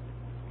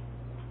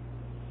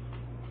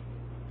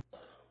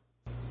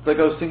 It's like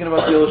I was thinking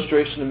about the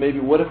illustration of maybe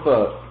what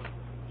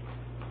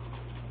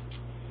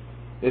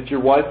if your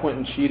wife went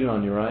and cheated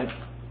on you, right?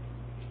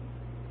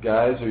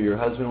 Guys, or your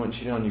husband went and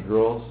cheated on you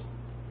girls.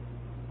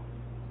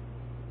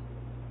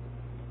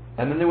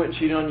 And then they went and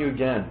cheated on you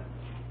again.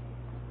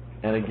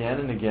 And again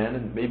and again,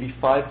 and maybe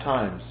 5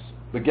 times.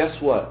 But guess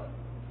what?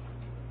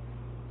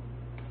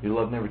 Your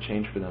love never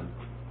changed for them.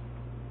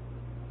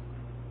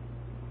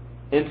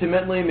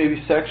 Intimately,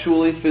 maybe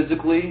sexually,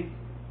 physically,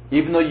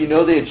 even though you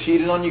know they had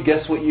cheated on you,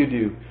 guess what you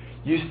do?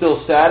 You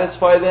still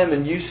satisfy them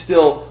and you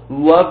still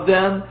love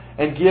them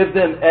and give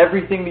them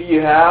everything that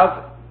you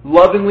have.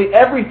 Lovingly,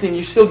 everything.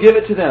 You still give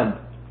it to them.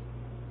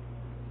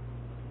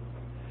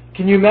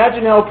 Can you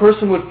imagine how a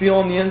person would feel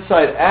on the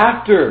inside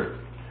after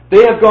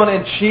they have gone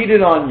and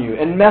cheated on you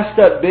and messed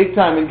up big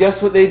time, and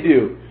guess what they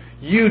do?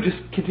 You just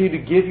continue to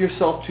give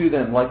yourself to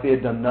them like they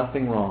had done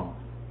nothing wrong.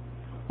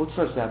 What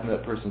starts to happen to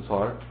that person's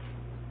heart?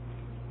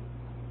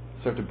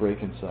 Start to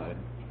break inside.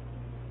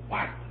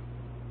 Why?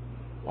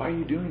 Why are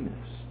you doing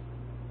this?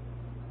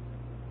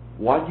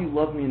 Why do you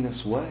love me in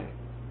this way?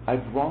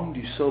 I've wronged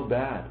you so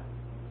bad.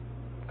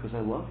 Because I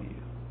love you.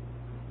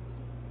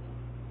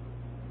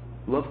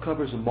 Love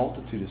covers a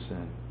multitude of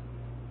sin.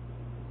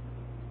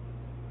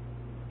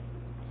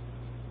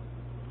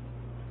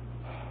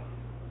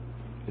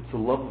 It's the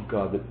love of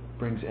God that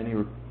brings any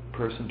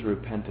person to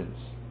repentance.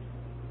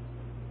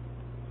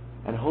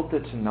 And I hope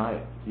that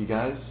tonight, you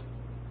guys,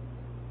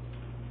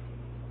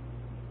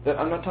 that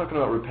I'm not talking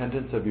about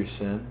repentance of your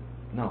sin.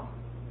 No.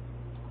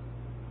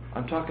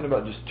 I'm talking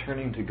about just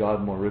turning to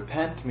God more.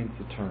 Repent means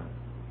to turn.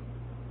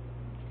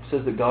 It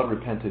says that God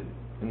repented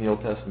in the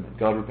Old Testament.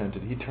 God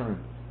repented. He turned.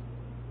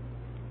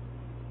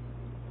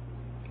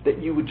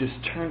 That you would just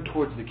turn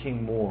towards the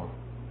King more.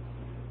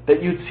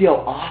 That you'd see how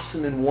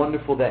awesome and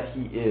wonderful that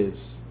He is.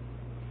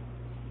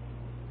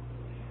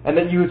 And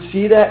that you would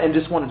see that and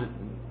just want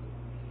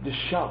to just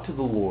shout to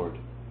the Lord.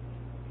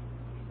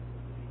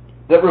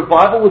 That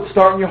revival would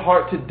start in your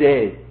heart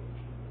today.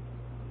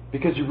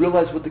 Because you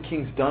realize what the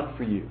King's done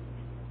for you.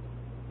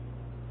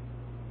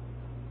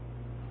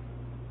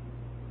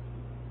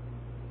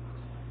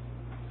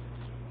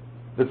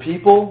 The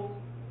people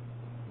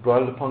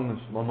brought it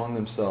among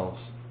themselves.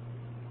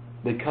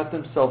 They cut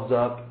themselves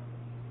up.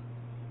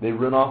 They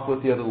run off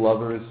with the other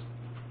lovers.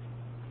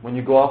 When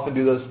you go off and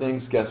do those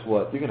things, guess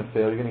what? You're going to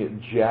fail. You're going to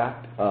get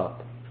jacked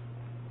up.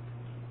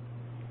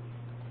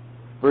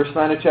 Verse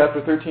 9 of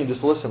chapter 13.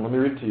 Just listen. Let me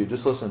read it to you.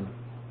 Just listen.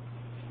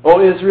 O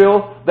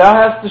Israel, thou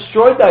hast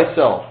destroyed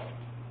thyself.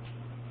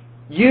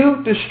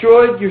 You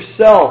destroyed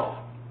yourself.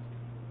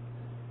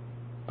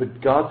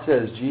 But God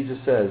says, Jesus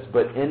says,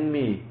 but in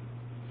me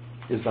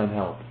is thine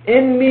help.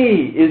 In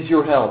me is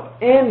your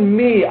help. In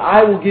me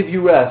I will give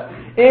you rest.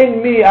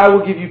 In me I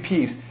will give you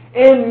peace.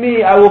 In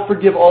me I will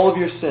forgive all of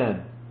your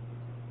sin.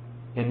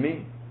 In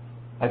me.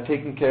 I've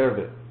taken care of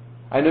it.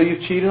 I know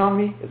you've cheated on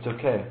me. It's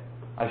okay.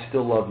 I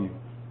still love you.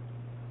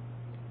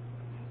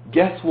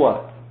 Guess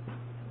what?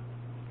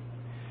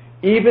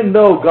 Even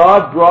though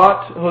God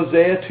brought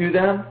Hosea to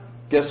them,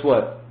 guess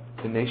what?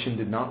 The nation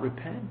did not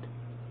repent.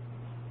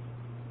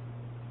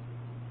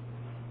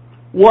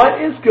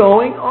 What is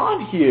going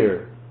on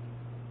here?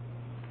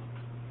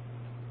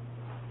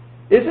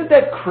 Isn't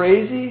that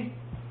crazy?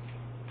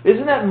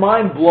 Isn't that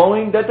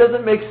mind-blowing? That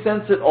doesn't make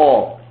sense at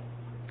all.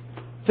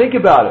 Think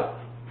about it.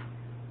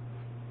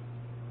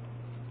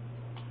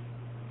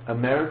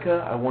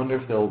 America, I wonder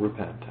if they'll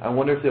repent. I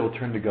wonder if they will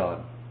turn to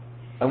God.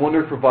 I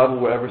wonder if revival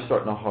will ever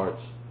start in our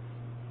hearts.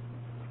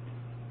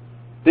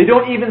 They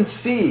don't even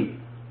see.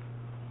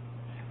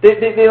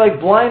 They like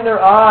blind their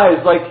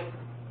eyes. Like,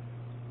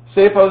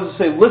 say if I was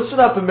to say, listen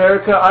up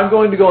America, I'm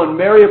going to go and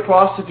marry a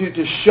prostitute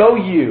to show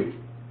you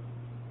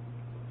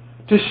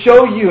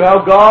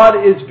how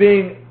God is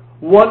being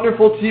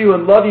wonderful to you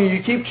and love you.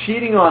 You keep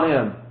cheating on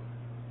Him.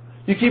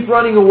 You keep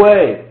running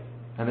away.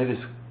 And they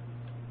just,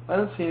 I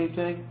don't see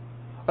anything.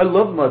 I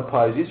love mud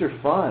pies. These are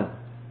fun.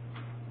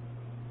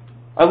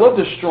 I love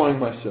destroying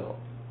myself.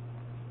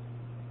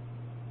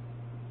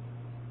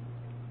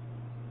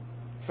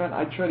 Friend,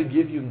 I try to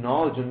give you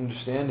knowledge and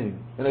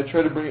understanding. And I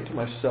try to bring it to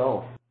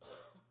myself.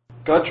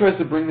 God tries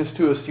to bring this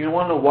to us. You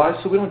want to know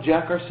why? So we don't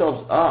jack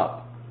ourselves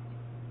up.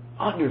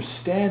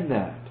 Understand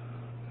that.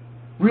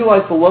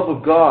 Realize the love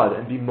of God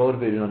and be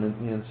motivated on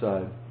the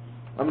inside.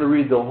 I'm going to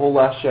read the whole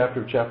last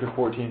chapter of chapter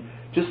 14.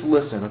 Just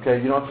listen,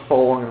 okay? You don't have to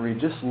follow along and read.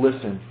 Just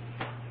listen.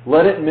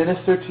 Let it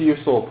minister to your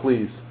soul,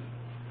 please.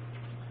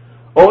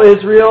 O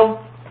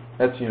Israel,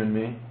 that's you and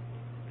me.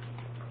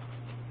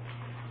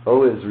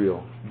 O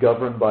Israel,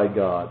 governed by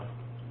God.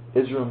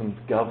 Israel means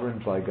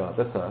governed by God.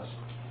 That's us.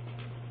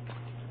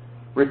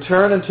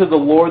 Return unto the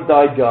Lord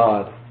thy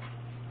God.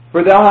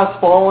 For thou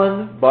hast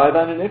fallen by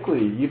thine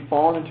iniquity. You've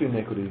fallen into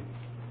iniquity.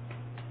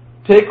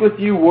 Take with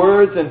you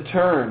words and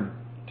turn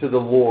to the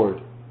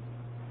Lord,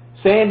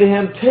 saying to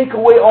Him, take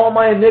away all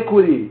my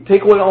iniquity,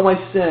 take away all my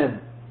sin,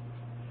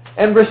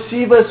 and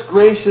receive us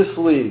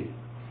graciously.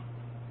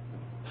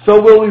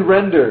 so will we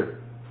render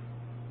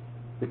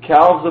the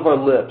calves of our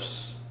lips.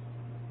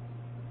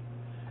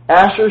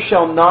 Asher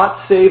shall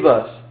not save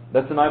us.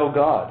 That's an idol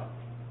god.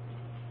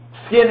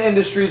 Skin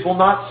industries will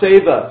not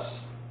save us.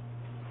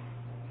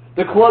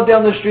 The club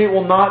down the street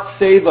will not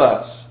save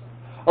us.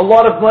 A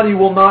lot of money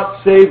will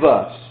not save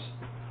us.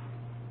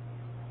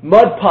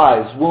 Mud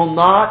pies will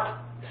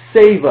not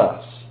save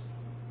us.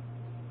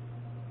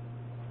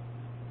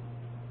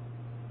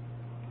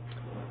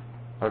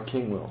 Our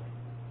King will.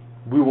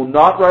 We will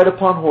not ride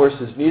upon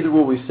horses, neither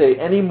will we say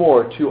any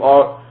more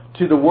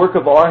to the work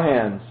of our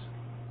hands,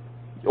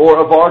 or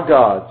of our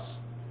gods.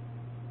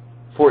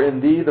 For in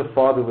Thee the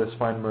fatherless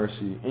find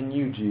mercy. In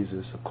You,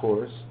 Jesus, of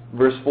course.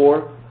 Verse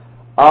 4,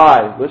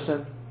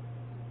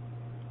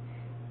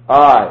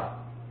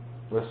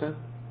 listen,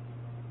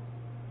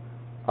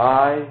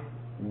 I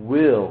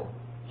will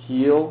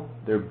heal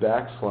their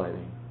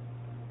backsliding.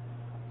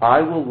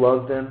 I will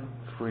love them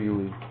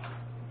freely.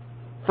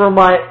 For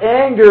my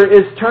anger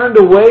is turned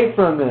away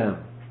from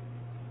them.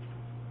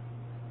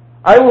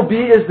 I will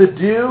be as the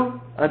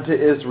dew unto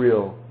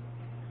Israel.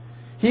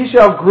 He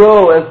shall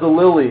grow as the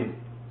lily,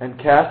 and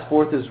cast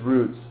forth his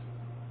roots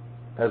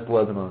as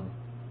Lebanon.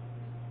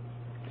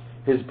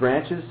 His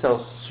branches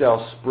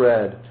shall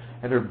spread,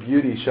 and her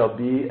beauty shall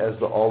be as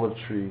the olive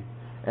tree,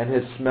 and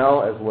his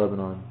smell as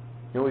Lebanon.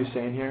 You know what he's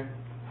saying here?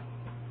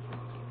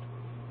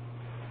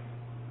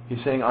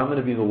 He's saying, I'm going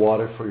to be the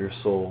water for your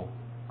soul.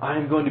 I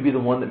am going to be the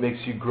one that makes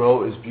you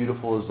grow as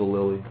beautiful as the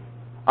lily.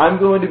 I'm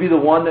going to be the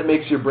one that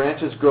makes your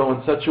branches grow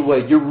in such a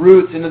way, your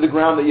roots into the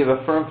ground, that you have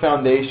a firm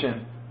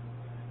foundation.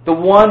 The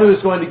one who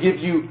is going to give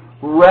you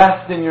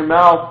rest in your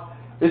mouth.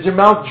 Is your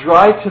mouth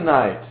dry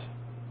tonight?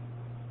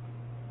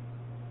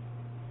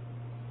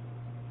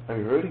 Are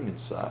you hurting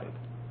inside?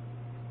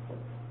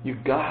 You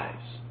guys,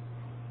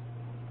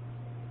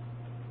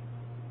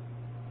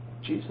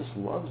 Jesus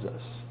loves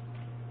us.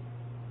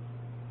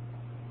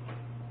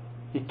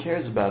 He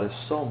cares about us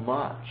so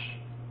much.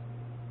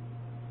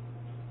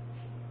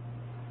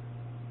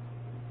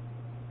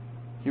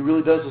 He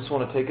really does just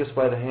want to take us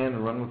by the hand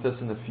and run with us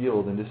in the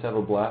field and just have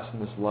a blast in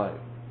this life.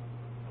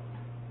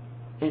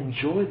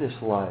 Enjoy this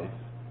life.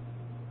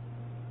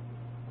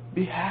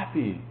 Be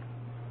happy.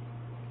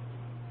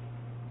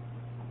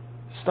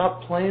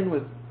 Stop playing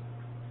with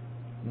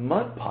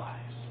mud pies.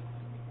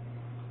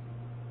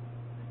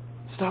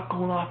 Stop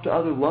going off to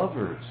other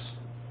lovers.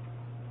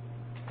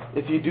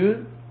 If you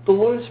do, the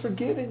Lord has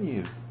forgiven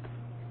you.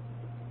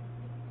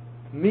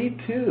 Me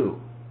too.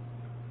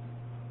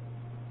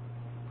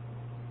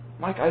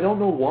 Mike, I don't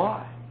know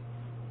why.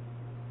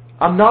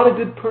 I'm not a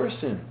good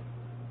person.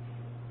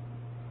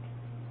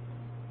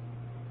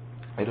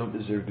 I don't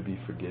deserve to be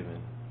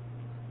forgiven.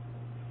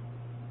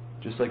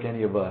 Just like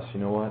any of us,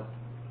 you know what?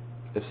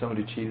 If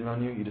somebody cheated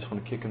on you, you just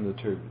want to kick them to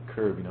the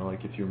curb. You know,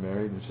 like if you're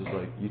married and it's just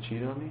like, you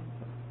cheated on me?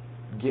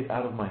 Get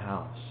out of my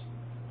house.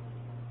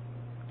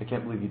 I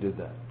can't believe you did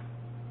that.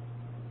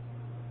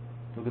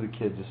 Look at the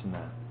kids, this and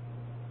that.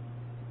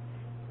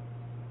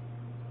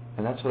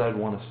 And that's what I'd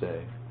want to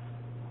say.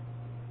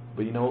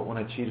 But you know what? When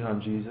I cheated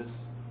on Jesus,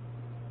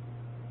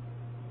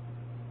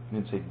 he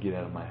didn't say, get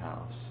out of my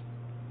house.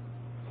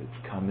 He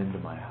said, come into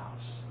my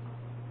house.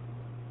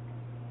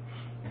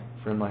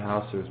 For in my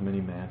house there's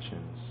many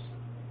mansions.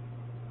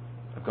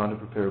 I've gone to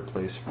prepare a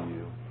place for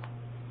you.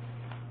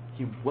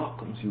 He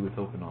welcomes you with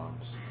open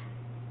arms.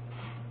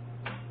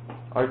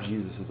 Our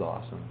Jesus is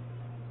awesome.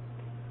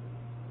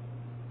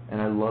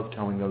 And I love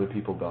telling other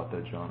people about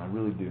that, John. I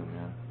really do,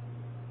 man.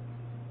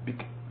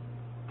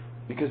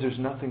 Because there's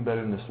nothing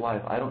better in this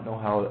life. I don't know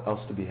how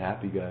else to be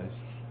happy, guys.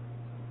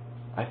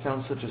 I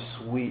found such a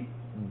sweet,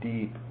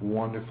 deep,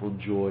 wonderful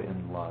joy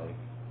in life.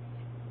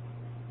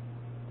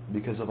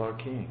 Because of our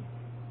King.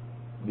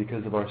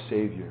 Because of our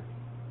Savior.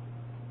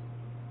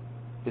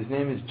 His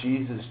name is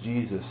Jesus,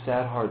 Jesus.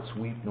 Sad hearts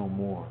weep no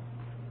more.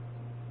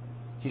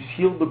 He's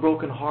healed the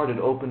brokenhearted,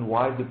 opened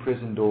wide the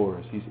prison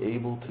doors. He's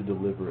able to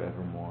deliver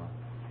evermore.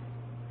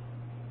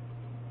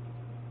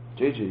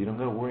 JJ, you don't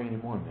got to worry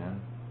anymore,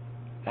 man.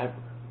 Ever.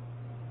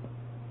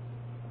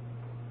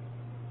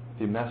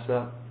 If you mess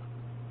up,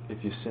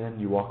 if you sin,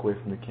 you walk away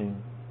from the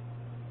King.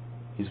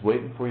 He's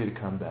waiting for you to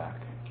come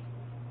back.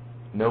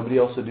 Nobody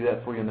else will do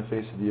that for you on the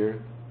face of the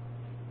earth.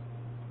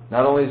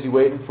 Not only is he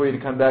waiting for you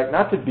to come back,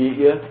 not to beat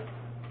you,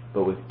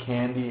 but with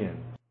candy and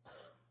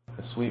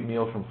a sweet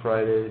meal from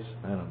Fridays.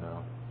 I don't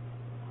know.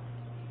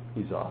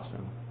 He's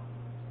awesome.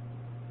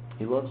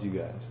 He loves you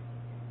guys.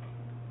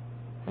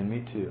 And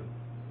me too.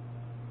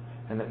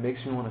 And that makes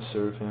me want to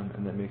serve him,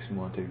 and that makes me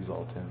want to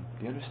exalt him.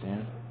 Do you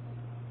understand?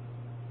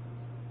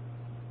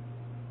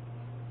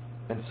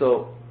 And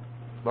so,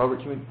 Robert,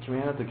 can we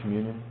have the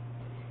communion?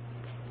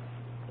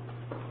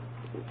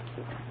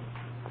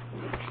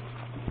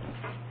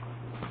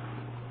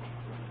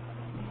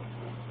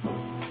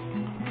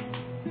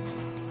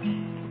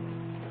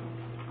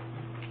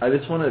 I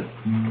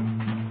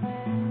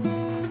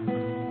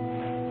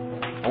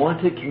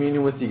want to take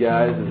communion with you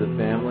guys as a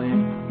family,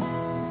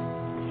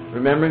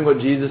 remembering what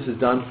Jesus has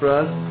done for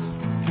us.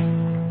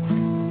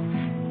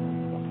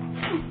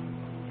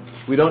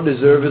 We don't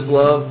deserve His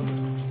love.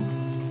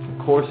 Of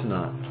course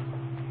not.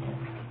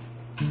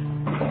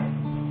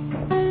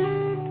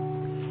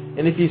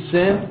 And if you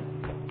sinned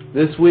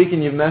this week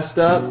and you've messed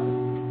up,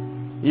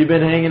 you've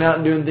been hanging out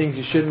and doing things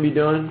you shouldn't be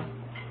doing,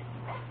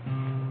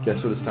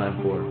 guess what it's time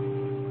for?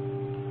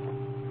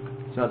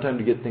 It's not time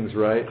to get things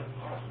right.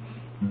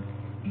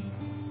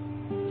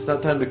 It's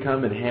not time to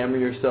come and hammer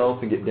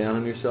yourself and get down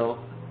on yourself.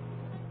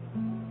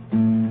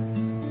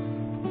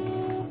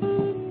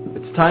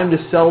 It's time to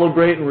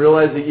celebrate and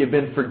realize that you've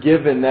been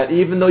forgiven, that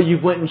even though you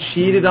went and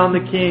cheated on the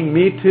King,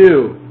 me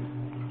too,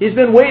 He's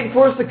been waiting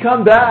for us to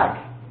come back.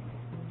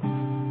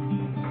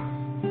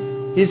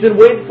 He's been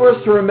waiting for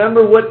us to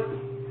remember what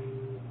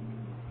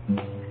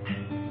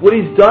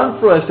He's done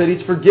for us, that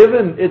He's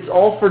forgiven. It's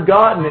all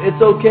forgotten.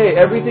 It's okay.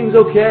 Everything's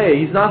okay.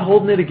 He's not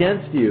holding it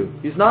against you.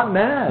 He's not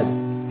mad.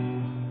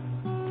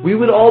 We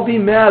would all be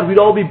mad. We'd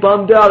all be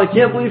bummed out. I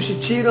can't believe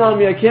she cheated on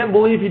me. I can't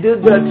believe he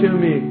did that to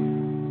me.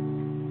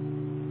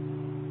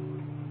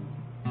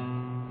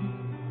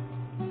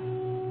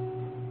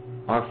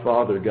 Our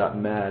Father got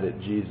mad at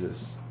Jesus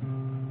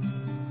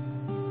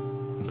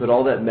and put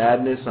all that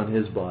madness on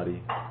His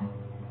body,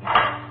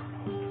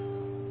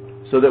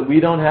 so that we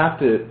don't have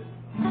to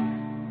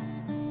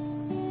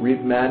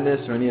reap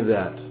madness or any of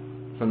that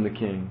from the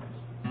King.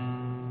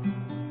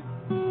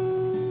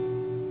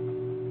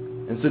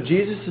 And so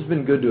Jesus has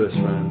been good to us,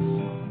 friends.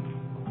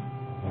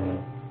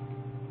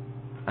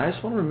 I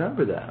just want to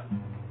remember that.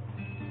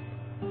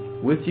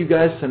 With you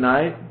guys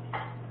tonight,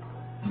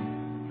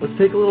 let's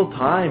take a little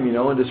time,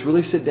 and just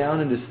really sit down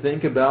and just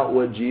think about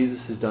what Jesus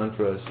has done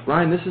for us.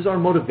 Brian, this is our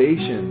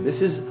motivation.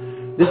 This is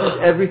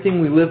everything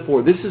we live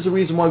for. This is the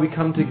reason why we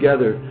come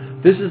together.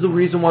 This is the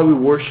reason why we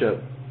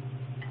worship.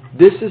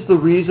 This is the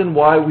reason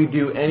why we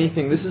do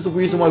anything. This is the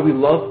reason why we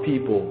love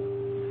people.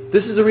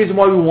 This is the reason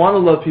why we want to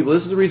love people.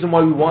 This is the reason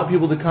why we want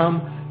people to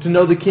come to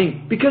know the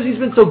King. Because He's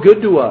been so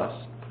good to us.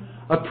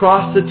 A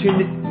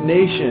prostitute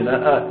nation.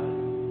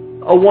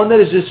 A one that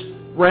has just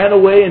ran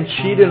away and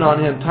cheated on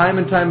Him time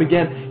and time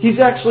again. He's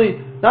actually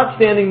not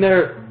standing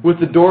there with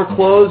the door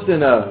closed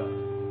and a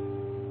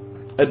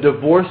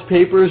divorce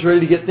papers ready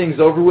to get things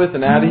over with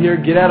and out of here.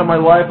 Get out of my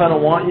life, I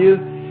don't want you.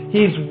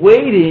 He's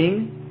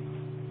waiting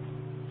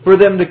for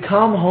them to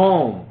come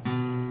home.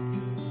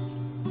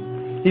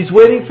 He's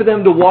waiting for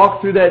them to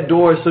walk through that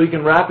door so He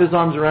can wrap His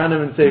arms around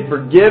them and say,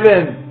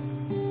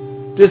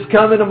 forgiven. Just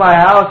come into my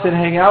house and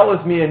hang out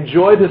with me.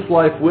 Enjoy this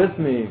life with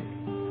me.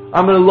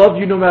 I'm going to love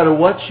you no matter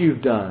what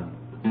you've done.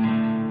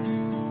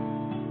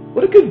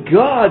 What a good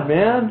God,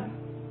 man.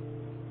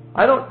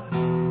 I don't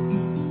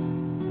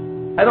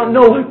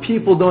know why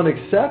people don't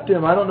accept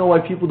Him. I don't know why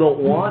people don't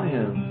want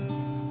Him.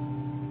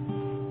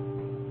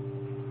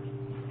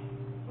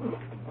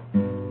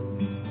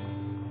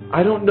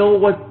 I don't know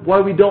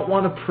why we don't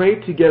want to pray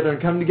together and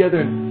come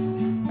together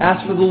and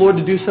ask for the Lord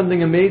to do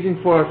something amazing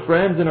for our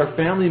friends and our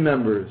family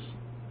members.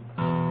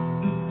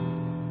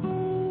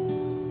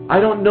 I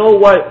don't know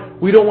why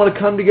we don't want to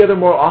come together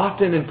more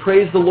often and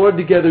praise the Lord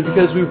together,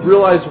 because we've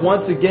realized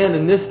once again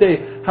in this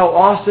day how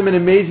awesome and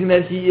amazing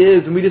that He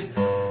is. And we just,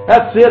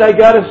 that's it, I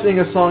got to sing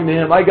a song to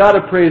Him. I got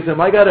to praise Him.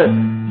 I got to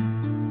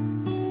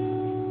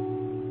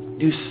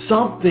do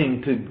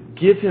something to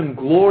give Him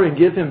glory and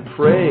give Him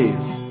praise.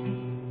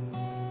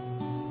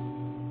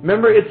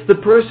 Remember, it's the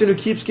person who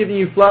keeps giving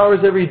you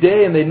flowers every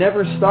day and they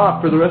never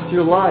stop for the rest of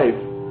your life.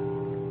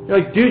 You're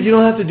like, dude, you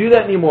don't have to do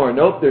that anymore.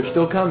 Nope, they're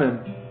still coming.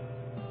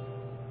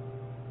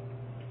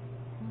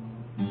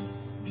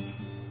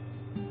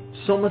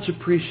 So much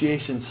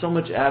appreciation, so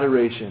much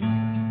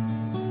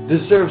adoration.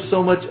 Deserves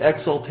so much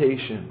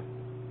exaltation.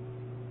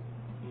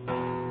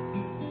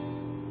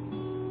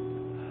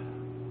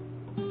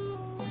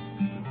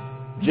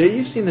 Jay,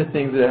 you've seen the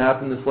things that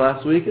happened this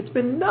last week. It's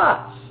been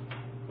nuts.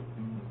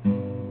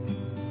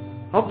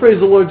 I'll praise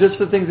the Lord just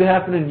for things that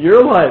happened in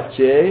your life,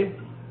 Jay.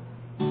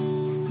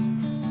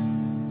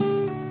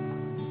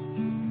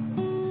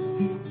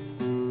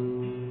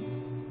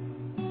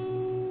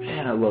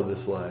 Man, I love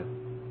this life.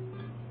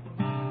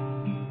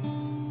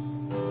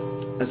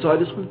 And so I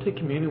just want to take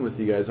communion with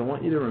you guys. I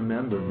want you to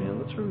remember, man.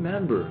 Let's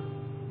remember.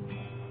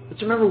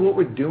 Let's remember what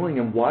we're doing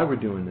and why we're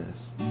doing this.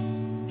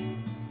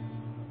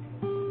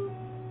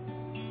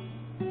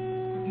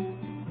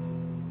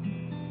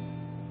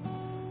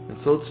 And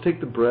so let's take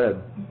the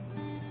bread.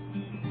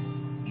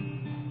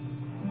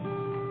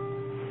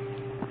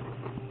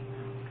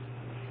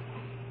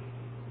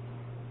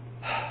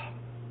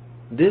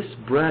 This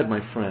bread, my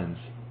friends,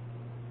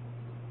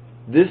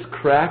 this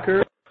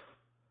cracker,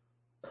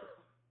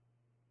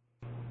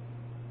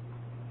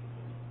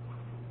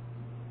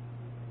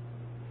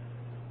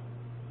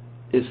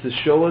 is to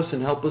show us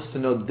and help us to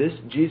know this.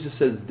 Jesus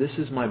says, this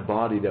is my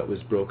body that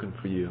was broken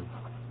for you.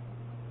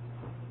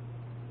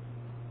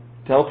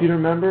 To help you to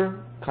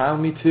remember, Kyle,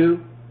 me too,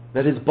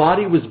 that His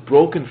body was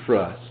broken for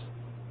us.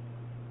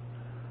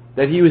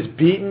 That He was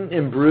beaten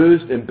and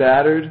bruised and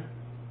battered.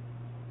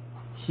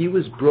 He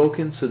was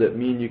broken so that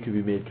me and you could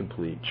be made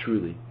complete,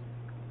 truly.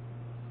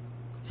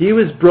 He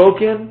was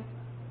broken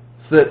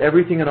so that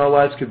everything in our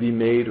lives could be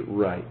made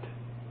right.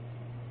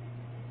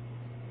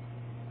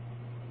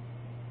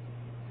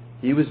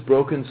 He was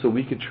broken so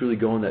we could truly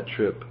go on that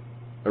trip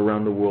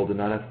around the world and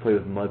not have to play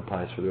with mud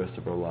pies for the rest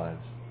of our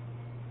lives.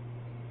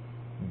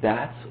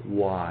 That's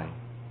why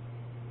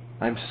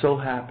I'm so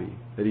happy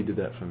that He did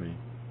that for me.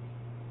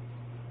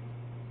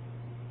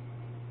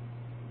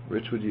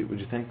 Rich, would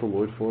you thank the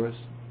Lord for us?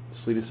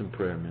 Just lead us in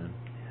prayer, man.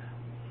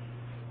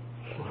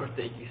 Lord,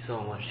 thank you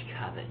so much,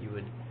 God, that you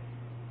would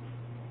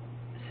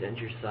send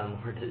your Son,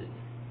 Lord,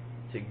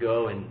 to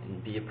go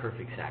and be a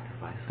perfect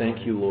sacrifice.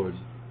 Thank you, Lord.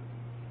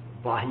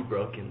 Body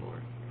broken,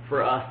 Lord.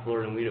 For us,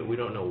 Lord, and we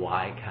don't know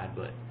why, God,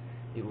 but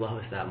you love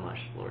us that much,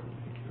 Lord.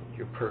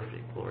 You're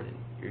perfect, Lord, and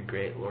you're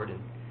great, Lord, and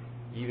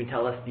you even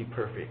tell us to be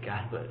perfect,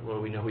 God, but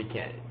Lord, we know we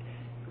can't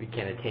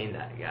attain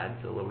that, God.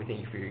 So Lord, we thank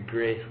you for your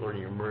grace, Lord,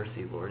 and your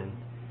mercy, Lord, and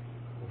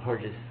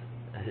Lord, just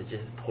as it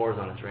just pours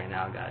on us right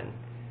now, God, and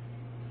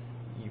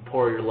you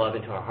pour your love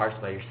into our hearts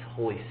by your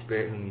Holy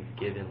Spirit whom you've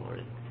given, Lord.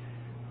 And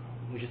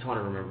we just want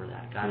to remember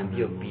that, God, and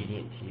be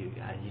obedient to you,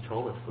 God. You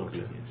told us, Lord,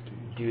 to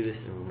do this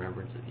in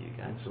remembrance of you,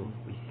 God. So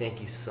we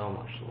thank you so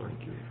much, Lord.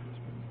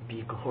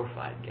 Be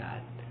glorified,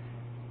 God.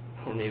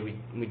 Lord, may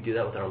we do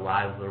that with our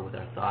lives, Lord, with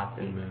our thoughts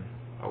and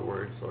our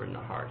words, Lord, and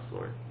our hearts,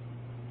 Lord.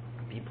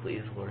 Be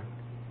pleased, Lord.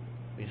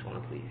 We just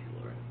want to please you,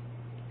 Lord.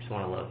 We just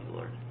want to love you,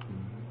 Lord.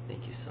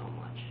 Thank you so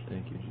much.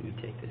 Thank you, Jesus. We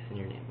take this in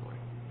your name, Lord.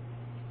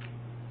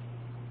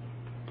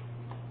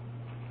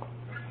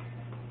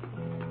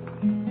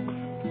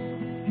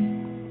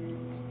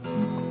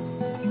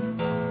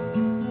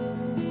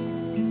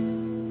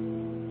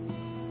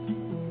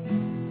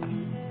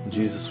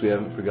 Jesus, we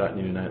haven't forgotten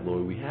you tonight,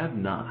 Lord. We have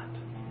not.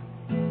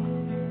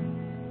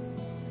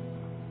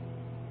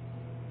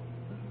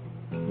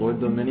 Lord,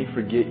 though many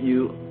forget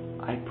you,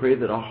 I pray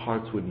that our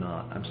hearts would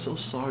not. I'm so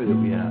sorry that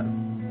we have.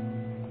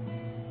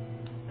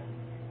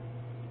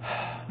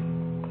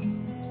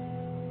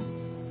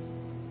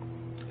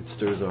 It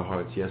stirs our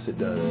hearts. Yes, it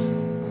does.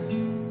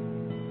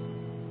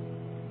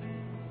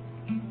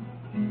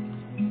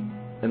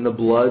 And the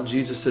blood,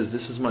 Jesus says,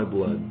 this is my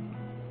blood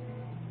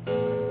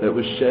that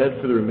was shed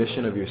for the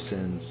remission of your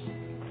sins.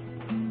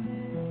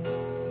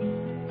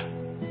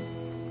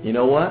 You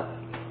know what?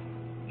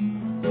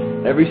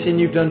 Every sin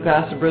you've done,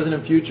 past and present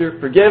and future,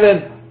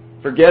 forgiven.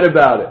 Forget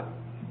about it.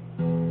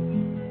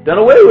 Done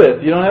away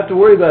with. You don't have to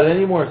worry about it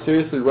anymore.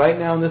 Seriously, right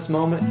now in this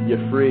moment,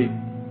 you're free.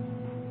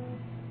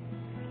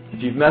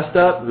 If you've messed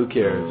up, who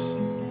cares?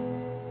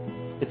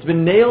 It's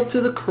been nailed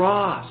to the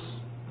cross.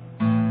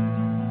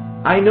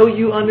 I know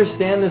you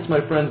understand this,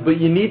 my friends, but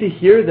you need to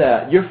hear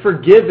that. You're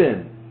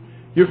forgiven.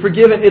 You're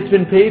forgiven. It's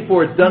been paid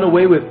for. It's done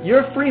away with.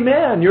 You're a free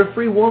man. You're a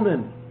free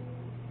woman.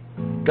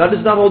 God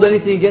does not hold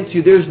anything against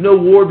you. There's no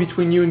war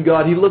between you and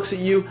God. He looks at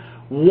you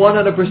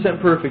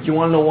 100% perfect. You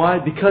want to know why?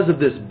 Because of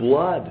this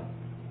blood.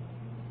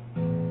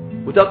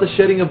 Without the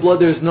shedding of blood,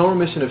 there is no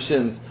remission of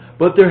sins.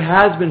 But there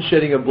has been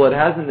shedding of blood,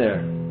 hasn't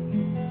there?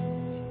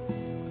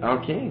 Our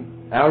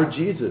King, our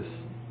Jesus,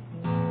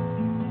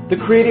 the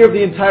Creator of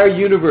the entire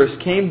universe,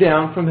 came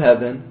down from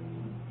heaven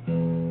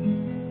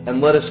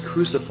and let us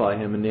crucify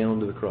Him and nail Him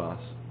to the cross.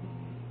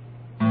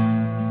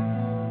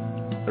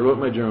 I wrote in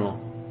my journal,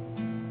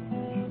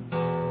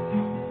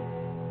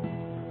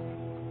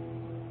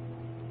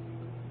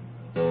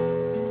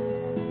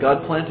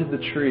 God planted the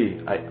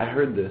tree. I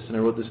heard this and I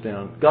wrote this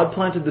down. God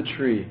planted the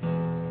tree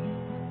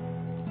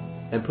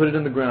and put it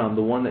in the ground,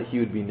 the one that He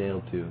would be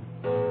nailed to.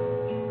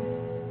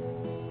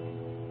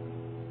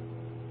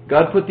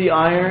 God put the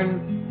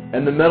iron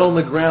and the metal in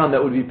the ground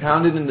that would be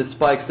pounded into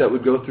spikes that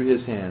would go through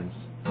His hands.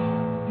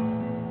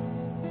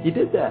 He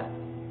did that,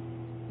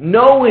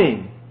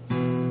 knowing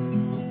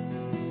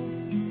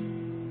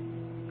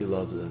He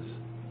loves us.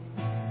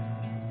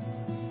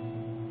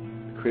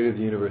 The Creator of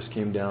the universe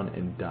came down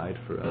and died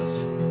for us.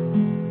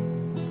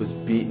 Was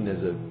beaten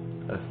as a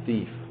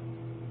thief.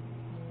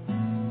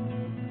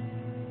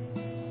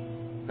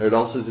 I heard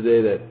also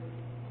today that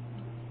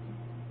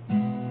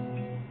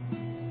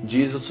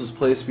Jesus was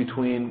placed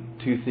between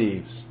two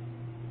thieves.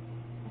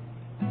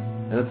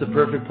 And it's a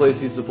perfect place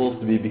He's supposed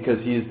to be, because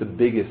He is the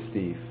biggest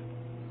thief.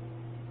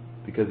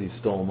 Because He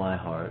stole my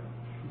heart.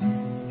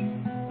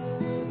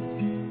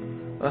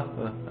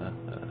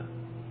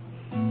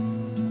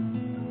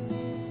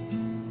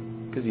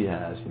 Because He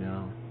has, you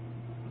know.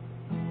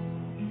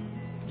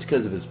 It's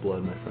because of His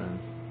blood, my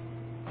friends.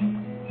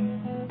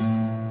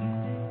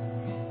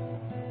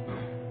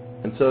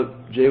 And so,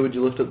 Jay, would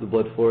you lift up the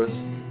blood for us?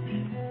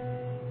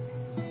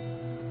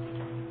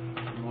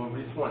 Lord,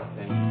 we just want to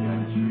thank you,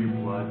 God, just for your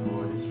blood,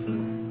 Lord, just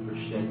for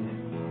shedding it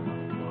for us on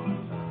the cross.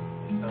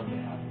 It's such a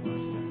happy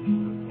mercy.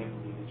 I can't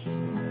believe that you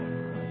did that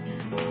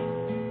for us.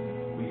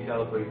 We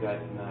celebrate that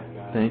tonight,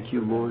 God. Thank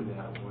you, Lord.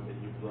 That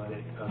your blood,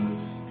 it covers a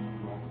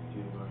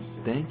multitude of our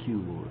sins. Thank you,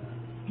 Lord.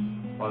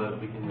 Father, that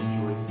we can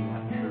rejoice in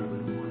that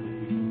truly, Lord,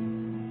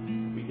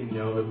 that we can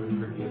know that we're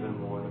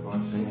forgiven, Lord, of our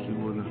sins. Thank you,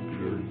 Lord. That we can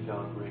truly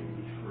celebrate and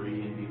be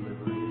free and be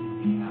liberated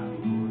and be happy,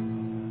 Lord.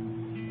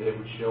 That it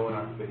would show in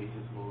our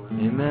faces, Lord.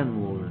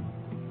 Amen, Lord.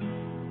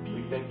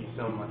 We thank you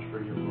so much for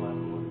your blood,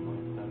 Lord.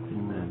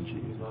 Amen,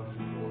 Jesus. We love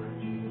you, Lord.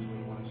 Jesus,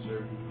 we want to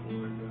serve you,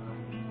 Lord God.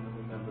 We want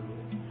to remember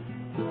this.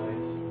 good.